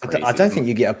 That's crazy. I don't think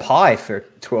you get a pie for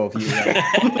 €12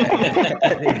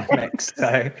 at the Amex.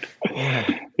 So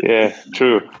yeah,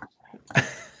 true.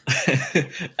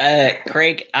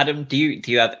 Craig, Adam, do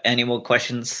you have any more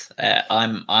questions?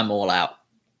 I'm all out.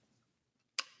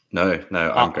 No,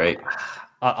 I'm great.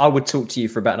 I would talk to you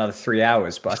for about another 3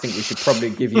 hours, but I think we should probably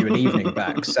give you an evening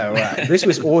back. So this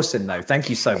was awesome, though.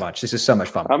 Thank you so much. This was so much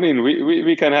fun. I mean,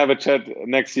 we can have a chat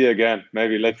next year again.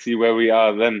 Maybe let's see where we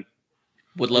are then.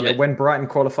 Would love it. When Brighton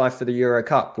qualify for the Euro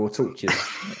Cup, we'll talk to you.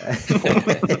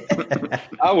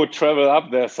 I would travel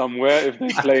up there somewhere if they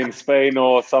play in Spain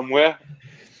or somewhere.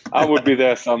 I would be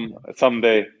there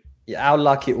someday. Yeah, our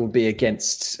luck it will be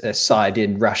against a side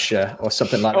in Russia or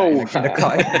something like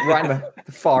that. Right in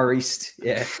the Far East.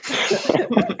 Yeah.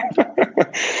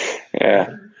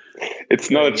 Yeah. It's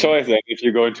not a choice if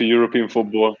you go into European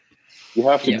football. You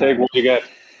have to take what you get.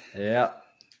 Yeah.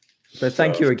 But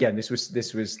thank you again. This was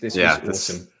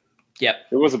awesome. Yep.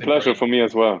 It was a pleasure for me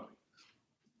as well.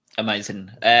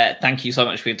 Amazing. Thank you so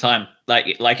much for your time.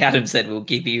 Like Adam said, we'll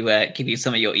give you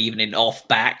some of your evening off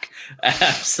back.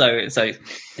 So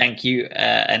thank you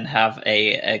and have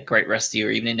a great rest of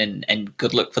your evening and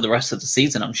good luck for the rest of the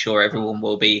season. I'm sure everyone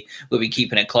will be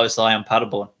keeping a close eye on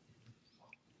paddleboard.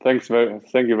 Thank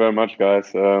you very much,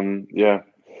 guys.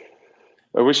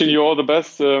 Wishing you all the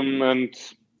best. And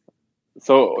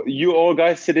so you all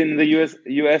guys sit in the US.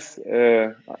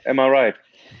 Am I right?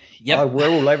 Yeah, we're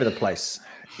all over the place.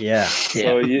 Yeah.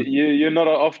 So you're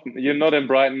not in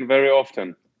Brighton very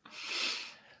often,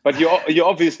 but you're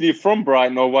obviously from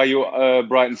Brighton, or were you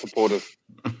Brighton supporters?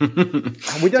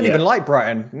 We don't even like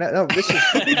Brighton. No, this is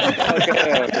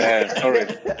okay.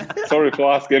 Sorry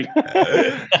for asking.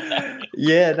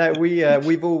 Yeah, no,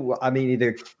 we've all. I mean,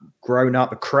 either grown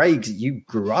up. Craig, you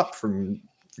grew up from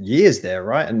years there,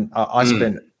 right? And I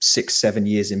spent 6-7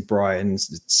 years in Brighton,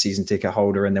 season ticket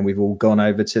holder, and then we've all gone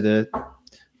over to the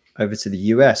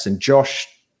US. And Josh,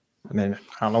 I mean,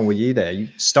 how long were you there? You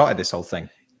started this whole thing.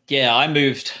 Yeah, I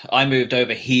moved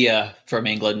over here from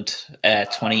England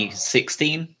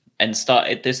 2016 and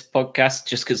started this podcast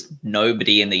just because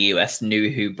nobody in the US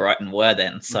knew who Brighton were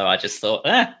then. So I just thought,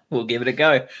 we'll give it a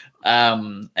go.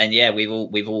 And yeah, we've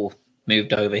all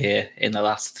moved over here in the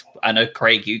last. I know,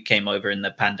 Craig, you came over in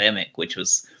the pandemic, which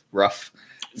was rough.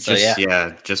 So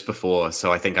just before.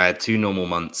 So I think I had 2 normal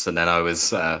months, and then I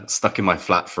was stuck in my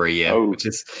flat for a year, which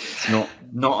is not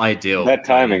ideal. Bad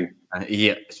timing.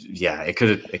 It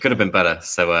could have been better.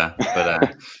 So,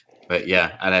 but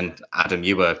yeah. And then Adam,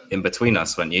 you were in between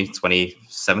us, weren't you?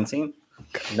 2017.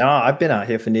 No, I've been out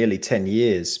here for nearly 10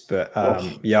 years. But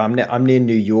I'm near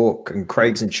New York, and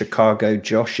Craig's in Chicago.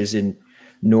 Josh is in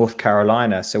North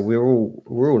Carolina. So we're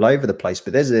all over the place.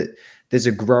 But there's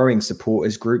a growing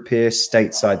supporters group here.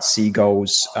 Stateside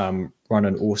Seagulls run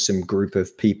an awesome group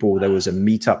of people. There was a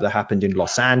meetup that happened in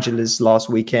Los Angeles last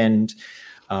weekend.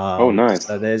 Nice.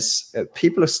 So there's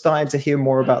people are starting to hear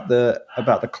more about the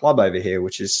club over here,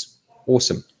 which is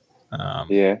awesome.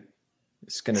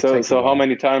 It's going to. So how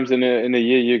many times in a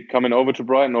year you coming over to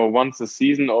Brighton, or once a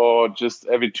season, or just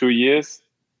every 2 years?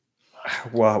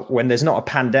 Well, when there's not a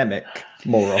pandemic,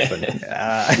 more often.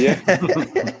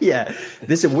 Yeah.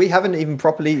 Listen, we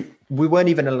weren't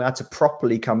even allowed to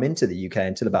properly come into the UK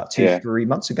until about 2-3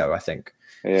 months ago, I think.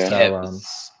 Yeah. So,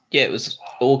 it was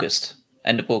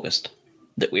end of August,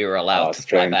 that we were allowed to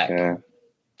fly back.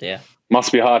 Yeah.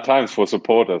 Must be hard times for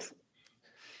supporters.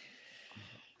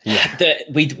 Yeah.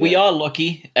 We are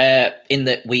lucky in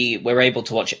that we were able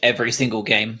to watch every single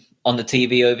game on the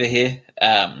TV over here.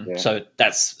 So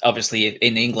that's obviously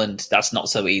in England, that's not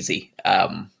so easy.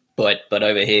 But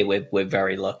over here we're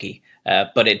very lucky.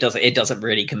 But it doesn't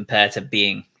really compare to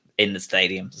being in the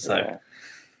stadium. So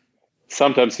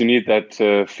sometimes you need that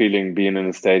feeling being in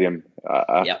the stadium.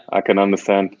 I can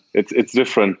understand. It's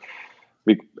different.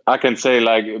 I can say,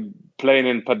 like, playing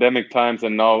in pandemic times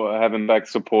and now having back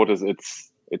supporters, it's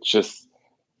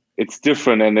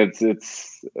different, and it's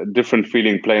a different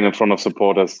feeling playing in front of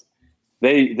supporters.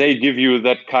 They give you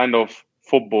that kind of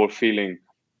football feeling,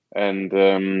 and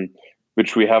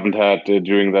which we haven't had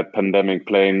during that pandemic,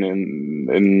 playing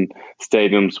in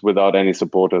stadiums without any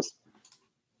supporters.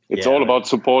 It's all about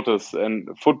supporters and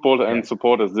football and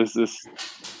supporters.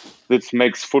 This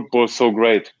makes football so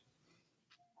great.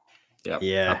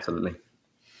 Yeah, absolutely.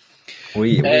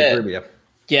 We agree with you.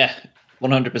 Yeah,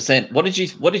 100%. What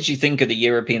did you think of the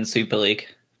European Super League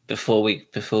before we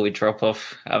drop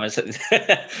off? Nothing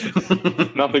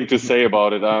to say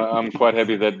about it. I'm quite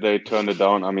happy that they turned it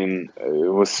down. I mean,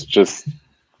 it was just,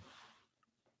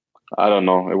 I don't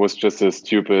know. It was just a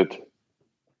stupid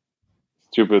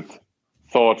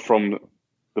thought from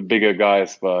the bigger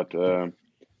guys, but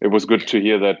it was good to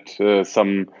hear that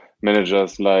some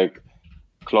managers like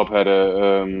Klopp had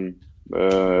a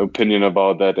opinion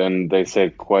about that, and they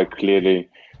said quite clearly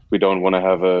we don't want to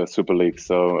have a Super League.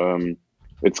 So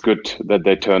it's good that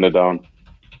they turned it down.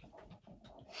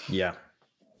 Yeah.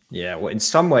 Well, in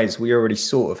some ways, we already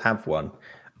sort of have one.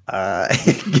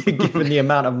 Given the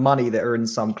amount of money that are in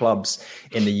some clubs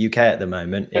in the UK at the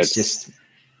moment, it's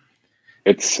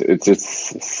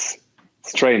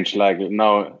strange. Like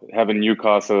now having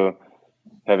Newcastle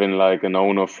having like an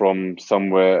owner from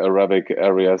somewhere Arabic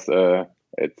areas,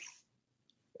 it's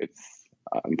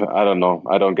I don't know.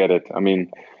 I don't get it. I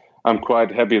mean, I'm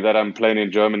quite happy that I'm playing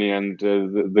in Germany and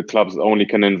the clubs only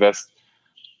can invest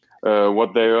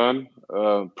what they earn.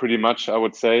 Pretty much, I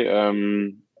would say.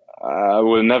 I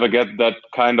will never get that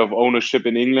kind of ownership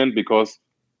in England because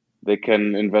they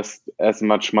can invest as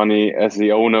much money as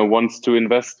the owner wants to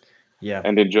invest. Yeah.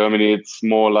 And in Germany, it's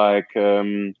more like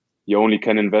you only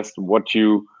can invest what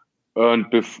you earned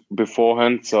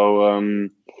beforehand. So,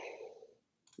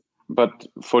 but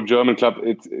for German club,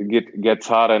 it gets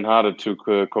harder and harder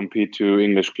to compete to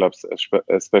English clubs,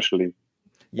 especially,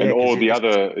 and all the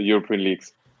other European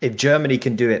leagues. If Germany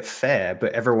can do it fair,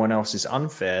 but everyone else is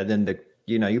unfair, then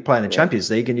you play in the Champions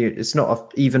League and it's not an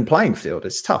even playing field.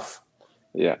 It's tough.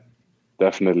 Yeah,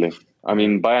 definitely. I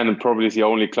mean, Bayern probably is the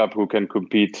only club who can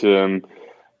compete to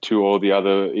all the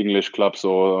other English clubs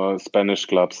or Spanish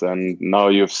clubs. And now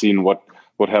you've seen what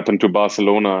happened to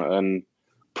Barcelona, and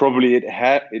probably it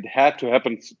had to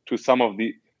happen to some of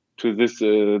these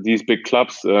big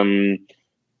clubs to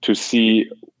see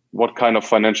what kind of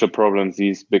financial problems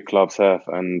these big clubs have.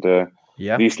 And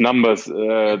these numbers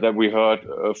that we heard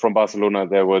from Barcelona,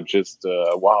 they were just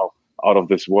wow, out of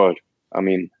this world. I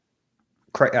mean,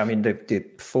 the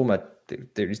former,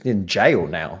 they're in jail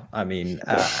now. I mean,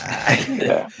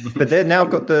 but they've now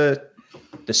got the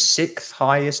sixth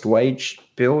highest wage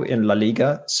bill in La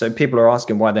Liga. So people are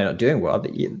asking why they're not doing well.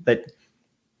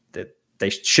 They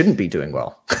shouldn't be doing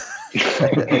well.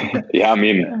 Yeah, I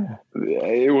mean,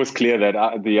 it was clear that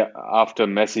the after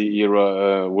Messi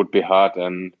era would be hard,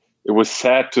 and it was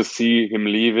sad to see him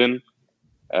leaving.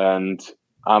 And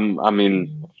I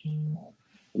mean,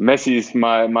 Messi is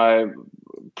my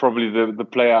probably the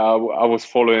player I was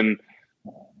following.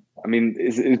 I mean,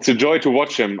 it's a joy to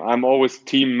watch him. I'm always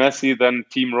team Messi than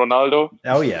team Ronaldo.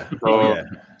 Oh yeah.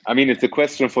 I mean, it's a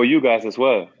question for you guys as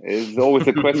well. It's always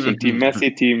a question: team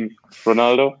Messi, team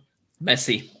Ronaldo.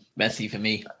 Messi for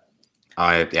me.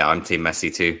 I'm team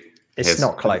Messi too. It's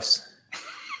not close.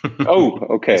 Oh,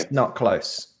 okay. It's not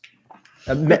close.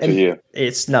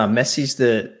 Messi's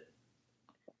the.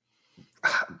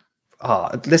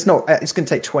 Let's not. It's going to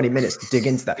take 20 minutes to dig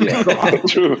into that.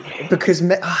 True. Because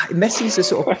Messi's a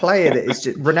sort of player that is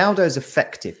just. Ronaldo's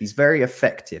effective. He's very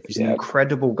effective. He's an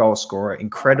incredible goal scorer,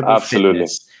 incredible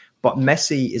fitness. But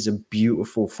Messi is a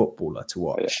beautiful footballer to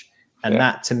watch. And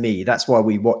that, to me, that's why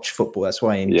we watch football. That's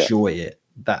why I enjoy it.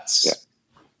 That's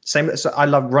same. So I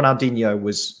love Ronaldinho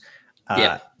was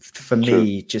for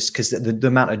me just because the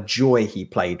amount of joy he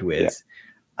played with.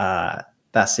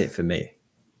 That's it for me.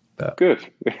 But, good.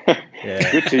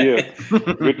 Good to hear.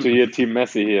 Good to hear Team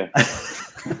Messi here.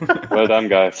 Well done,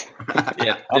 guys.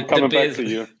 Yeah, I'm coming back to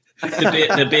you.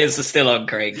 The beers are still on,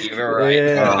 Craig. You're all right.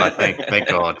 Yeah. Oh, thank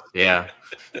God. Yeah.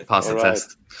 Pass the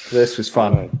test. This was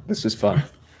fun. This was fun.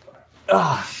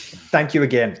 Thank you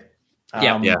again.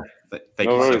 Thank you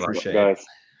so much, guys.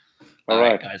 All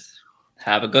right, guys.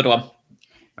 Have a good one. All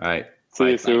right.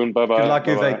 See you soon. Bye-bye. Good luck,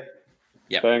 Uwe.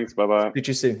 Thanks. Bye-bye. Speak to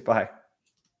you soon. Bye.